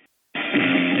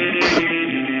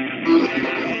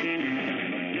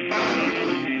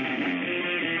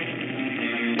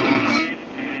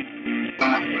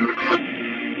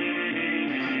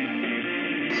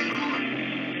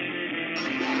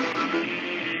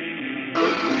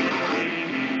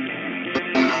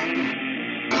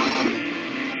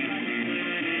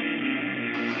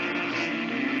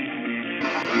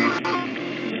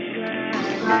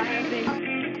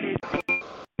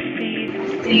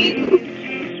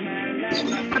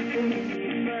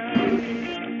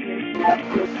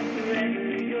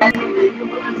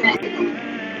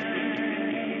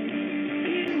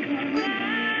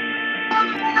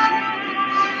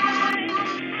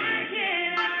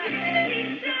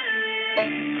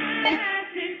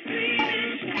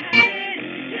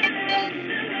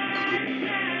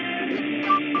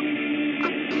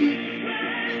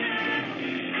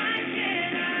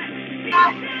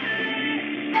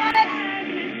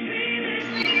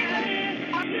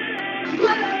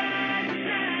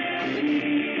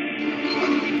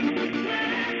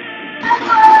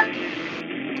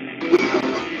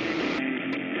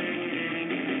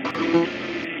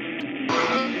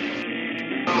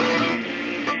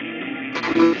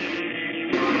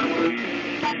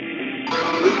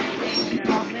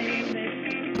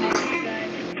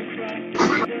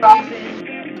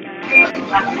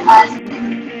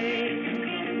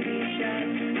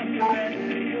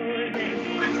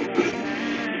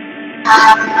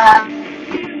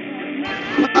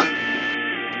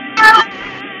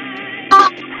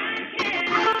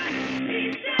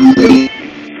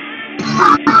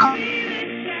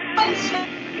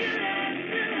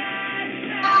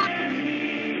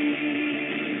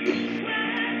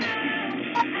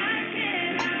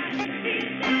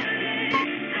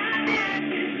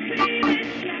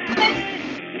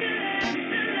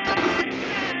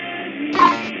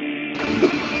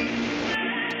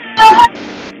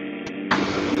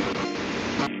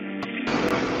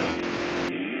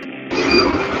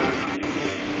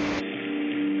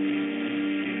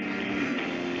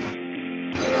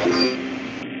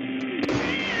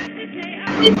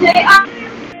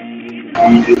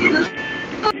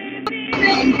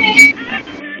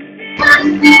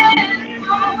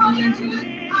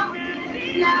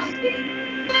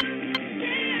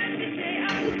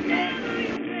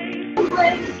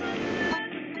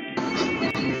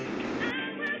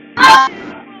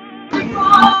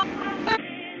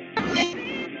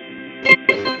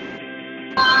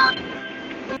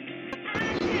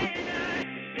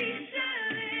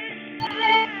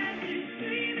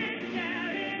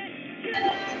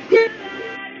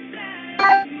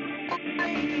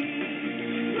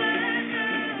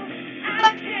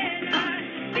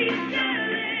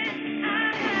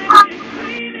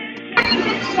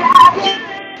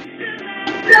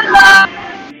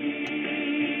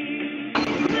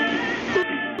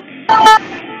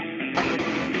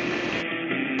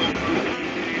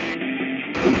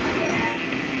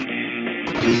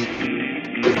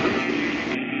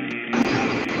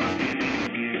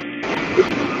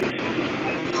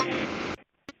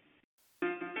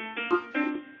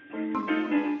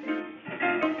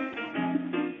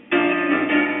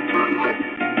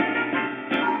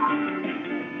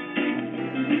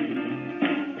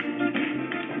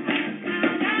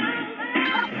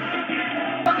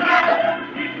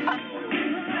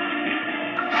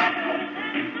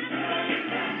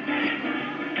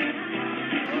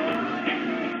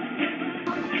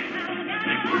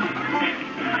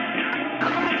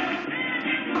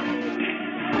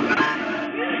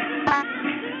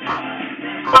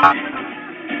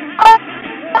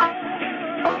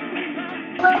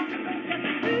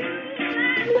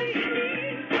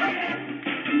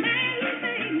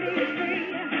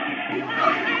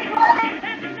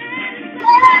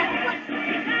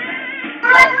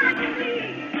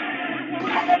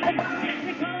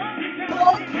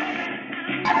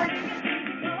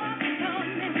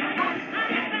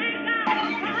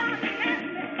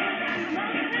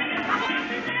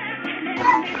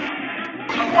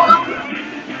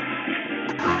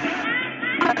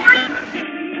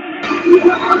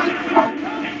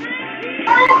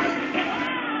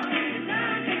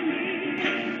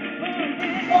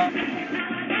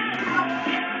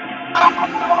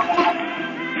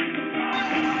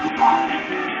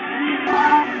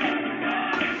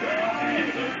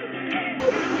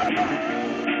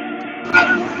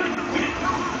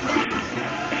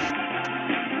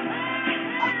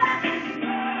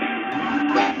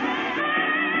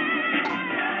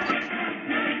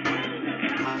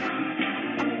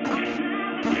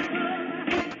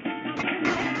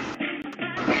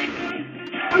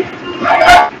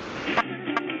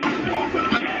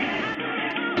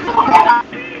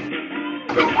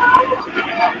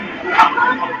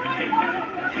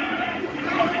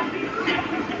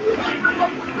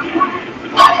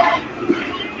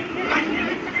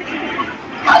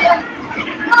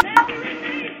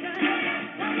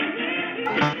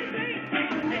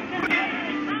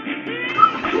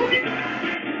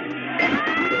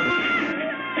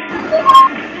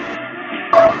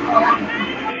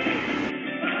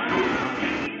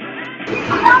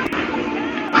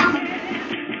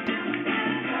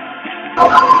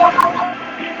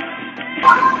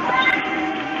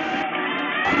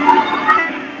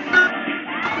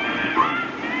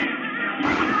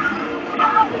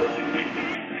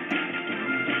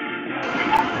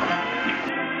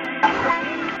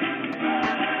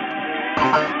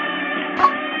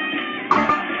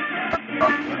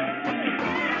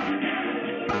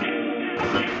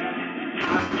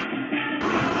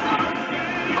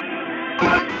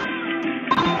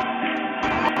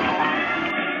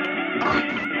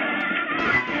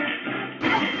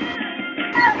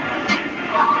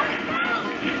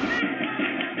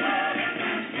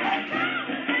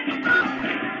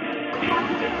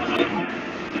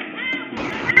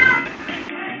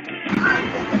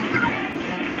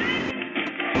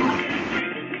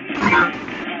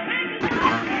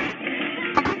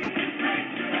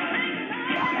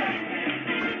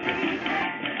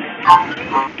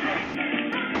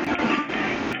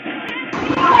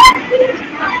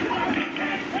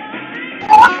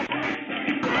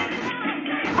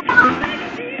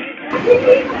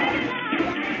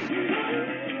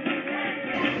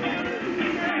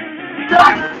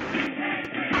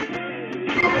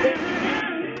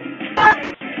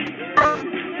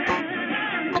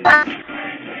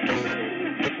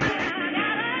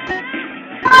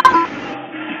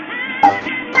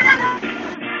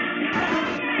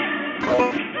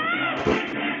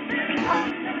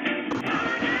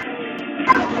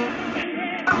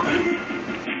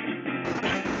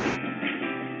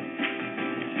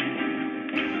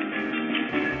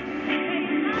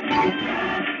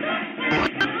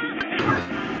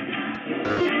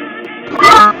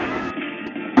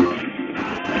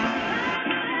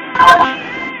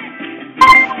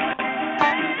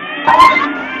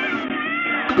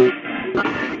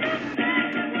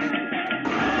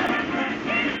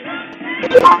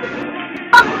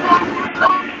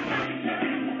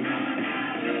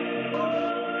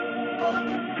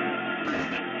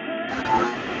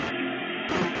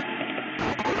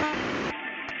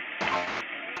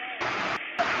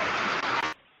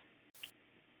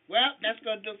 Well, that's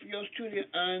going to do it for yours truly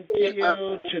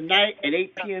until tonight at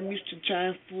 8 p.m. Eastern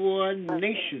Time for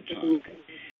Nation Talk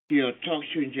here on Talk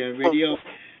Show and Jam Radio.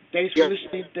 Thanks for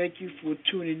listening. Thank you for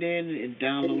tuning in and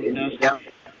downloading us.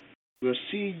 We'll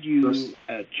see you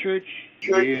at church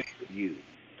near you.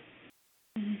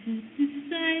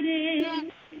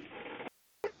 Decided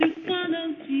to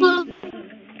follow Jesus.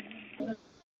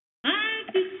 I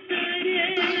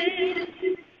decided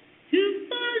to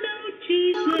follow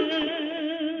Jesus.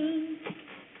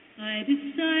 I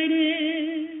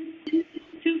decided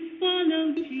to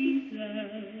follow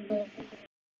Jesus.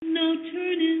 No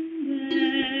turning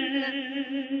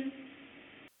back.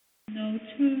 No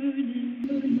turning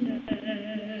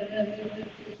back.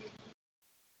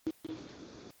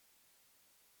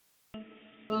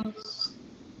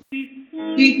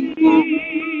 Before me,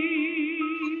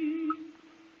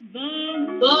 the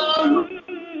world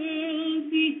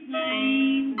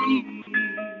behind me,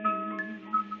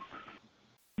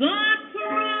 the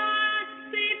cross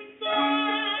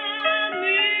before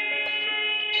me,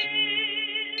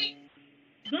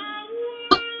 the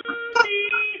world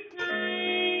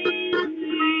behind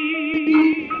me,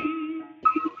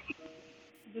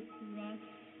 the cross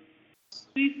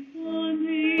before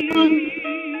me.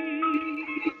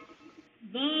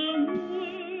 The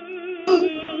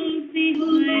world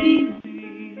behind me.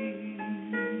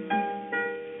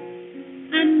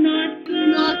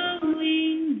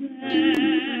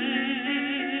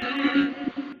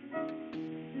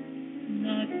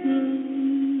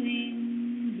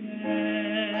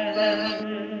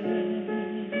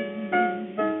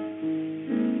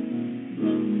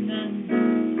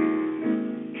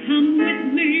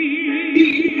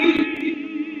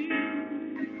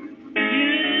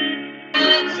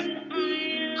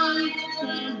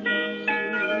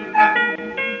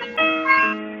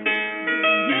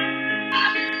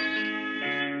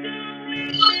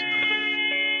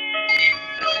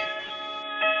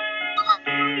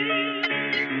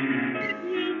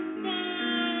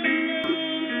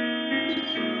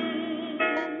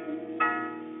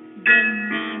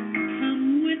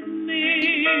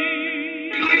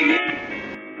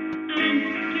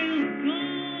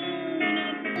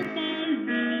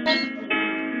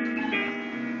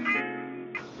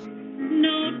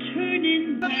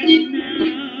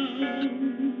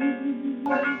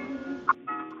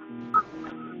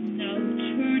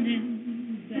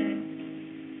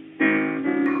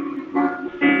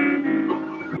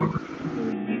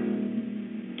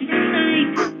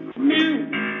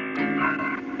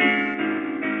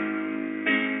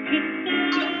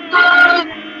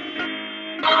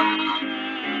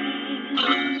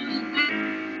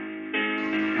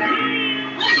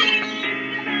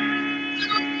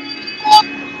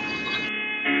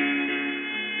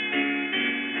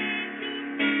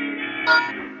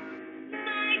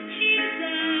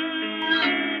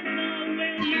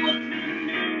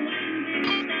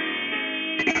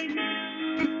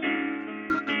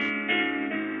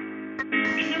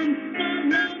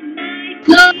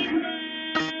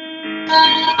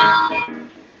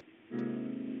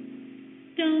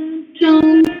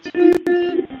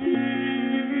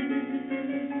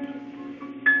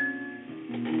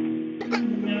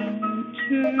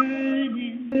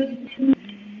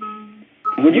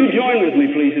 Would you join with me,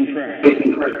 please, in prayer?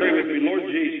 Pray with me. Lord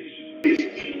Jesus,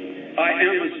 I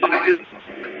am a sinner.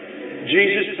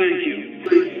 Jesus, thank you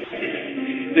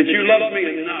that you loved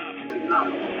me enough,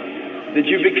 that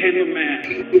you became a man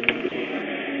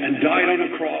and died on a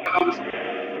cross,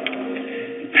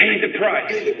 paid the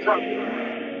price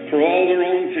for all the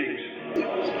wrong things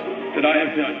that I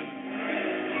have done.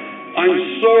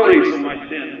 I'm sorry for my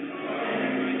sin.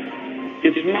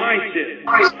 It's my sin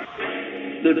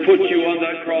that put you on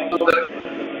that cross.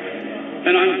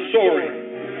 And I'm sorry.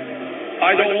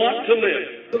 I don't want to live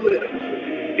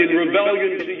in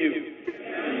rebellion to you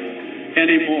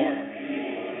anymore.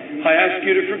 I ask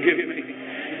you to forgive me.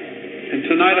 And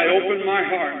tonight I open my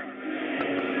heart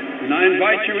and I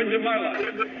invite you into my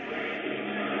life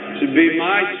to be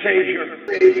my Savior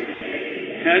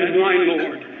and my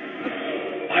Lord.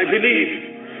 I believe,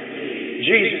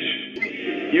 Jesus,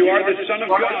 you are the Son of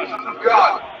God.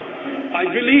 I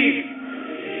believe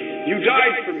you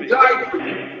died for me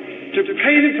to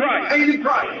pay the price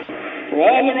for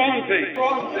all the wrong things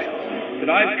that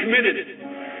I've committed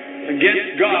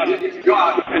against God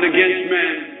and against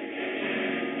man.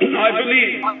 I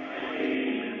believe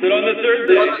that on the third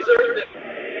day,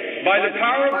 by the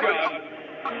power of God,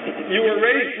 you were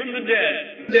raised from the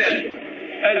dead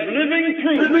as living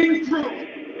proof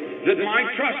that my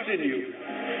trust in you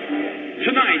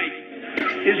tonight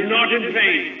is not in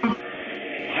vain.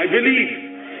 I believe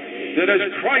that as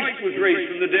Christ was raised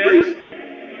from the dead,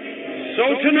 so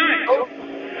tonight,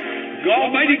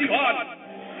 Almighty God,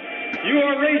 you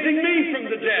are raising me from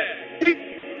the dead,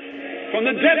 from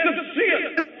the death of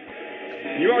sin.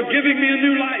 You are giving me a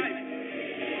new life,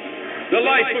 the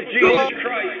life of Jesus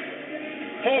Christ.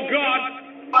 Oh God,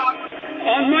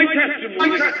 on my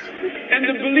testimony and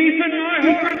the belief in my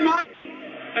heart,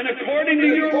 and according to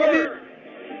your word,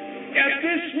 at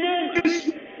this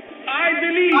moment, I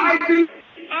believe I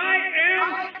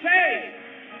am saved.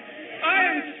 I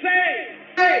am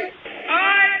saved.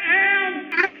 I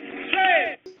am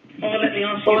saved. Oh, let me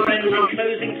ask you, friends, in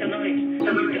closing tonight,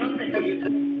 have you done this?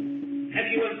 Have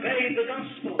you obeyed the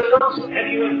gospel? Have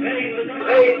you obeyed the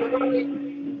gospel?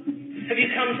 Have you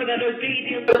come to that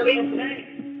obedience of faith?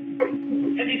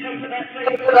 Have you come to that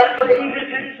place of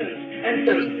repentance and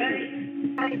true faith?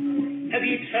 Have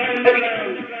you turned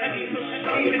around? Have you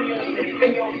forsaken your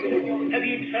sin? Have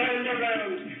you turned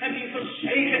around? Have you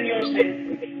forsaken your sin?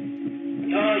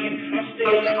 Are you trusting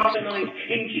alone tonight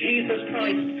in Jesus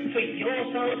Christ for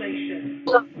your salvation?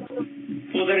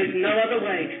 For there is no other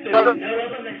way. There is no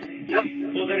other message.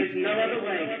 For there is no other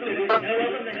way. There is no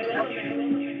other message.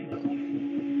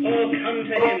 Oh, come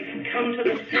to him. Come to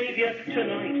the Savior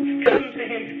tonight. Come to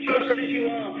him just as you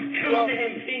are. Come to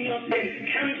him in your sin.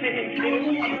 Come to him in all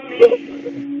your needs.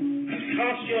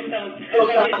 Cast yourself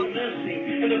upon his mercy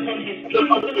and upon his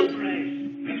infinite grace.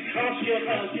 Cast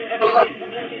yourself upon his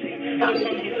mercy and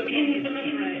upon his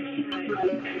infinite grace.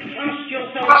 Cast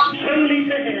yourself solely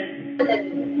to him.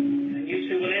 And you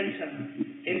too will enter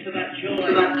into that joy,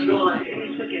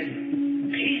 sins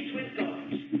forgiven, peace with God,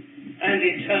 and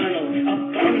eternal,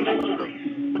 abundant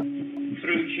life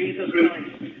through Jesus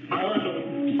Christ, our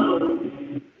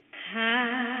Lord.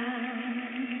 How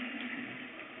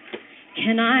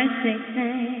can I say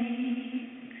thanks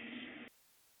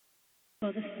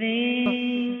for the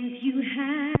things you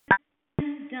have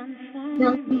done for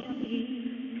me?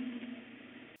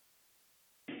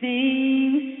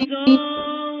 Things so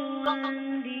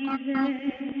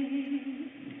undeserved.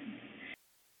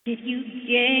 That you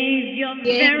gave your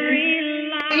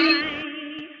very life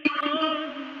for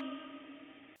me.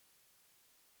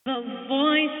 The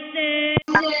voices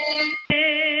of a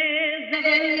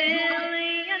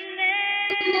million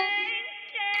angels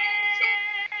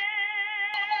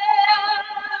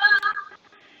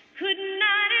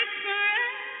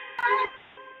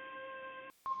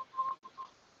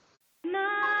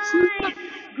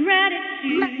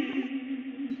gratitude,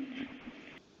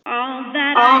 all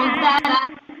that I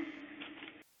am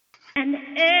and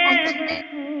ever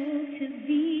hope to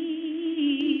be.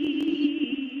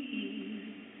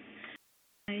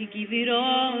 I give it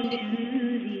all to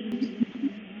thee,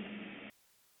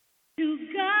 to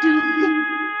God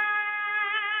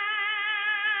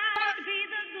be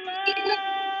the glory,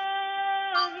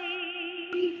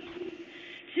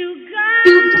 to God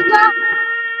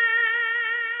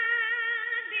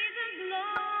be the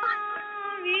glory,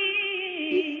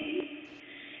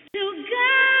 to God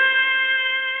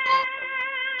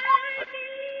be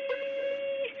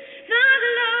the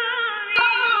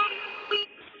glory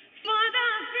for the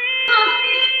things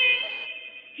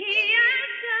He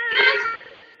has done.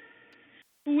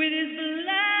 With His blood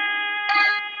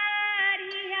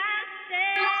He has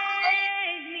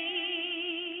saved me.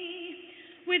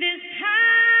 With His power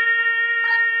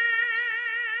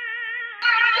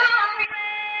He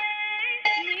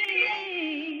raised me.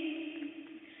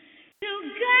 To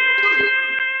God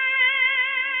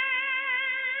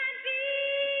be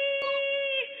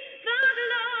the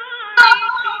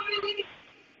glory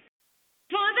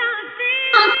for the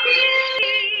things He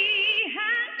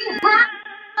has done.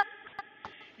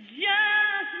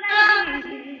 Just like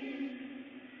He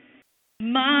did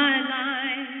my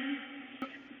life,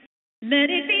 let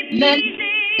it be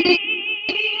pleasing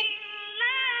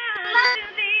unto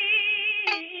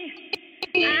Thee.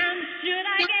 And should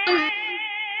I get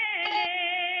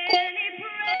any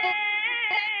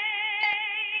praise,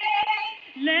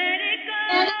 let it go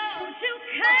to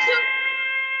Calvary.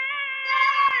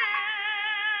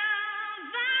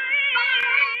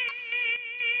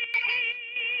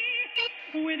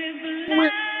 With His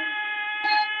blood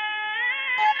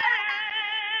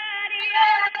He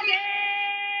has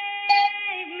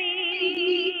saved me.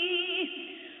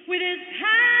 With His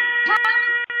power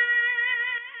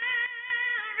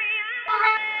He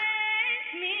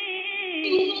raised me.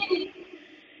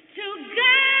 To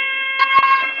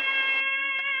God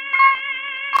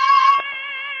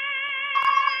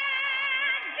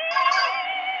be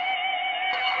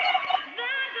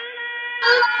the glory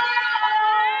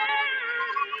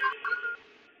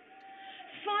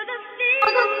for the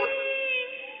things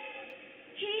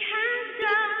He has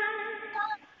done.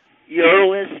 You're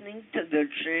listening to the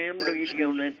Jam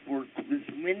Radio Network with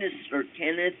Minister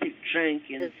Kenneth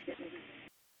Jenkins.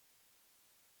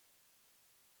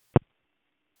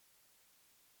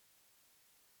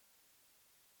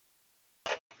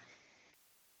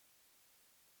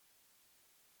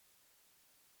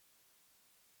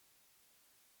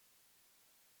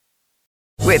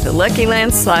 With the Lucky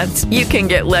Land Slots, you can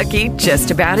get lucky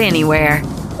just about anywhere.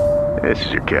 This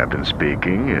is your captain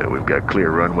speaking. We've got clear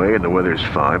runway and the weather's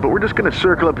fine, but we're just going to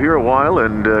circle up here a while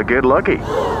and get lucky.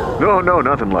 No,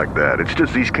 nothing like that. It's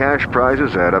just these cash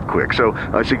prizes add up quick. So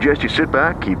I suggest you sit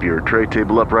back, keep your tray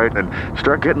table upright, and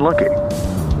start getting lucky.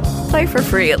 Play for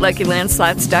free at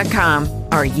LuckyLandSlots.com.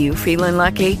 Are you feeling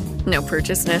lucky? No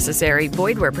purchase necessary.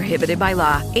 Void where prohibited by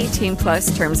law.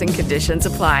 18+ terms and conditions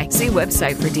apply. See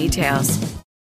website for details.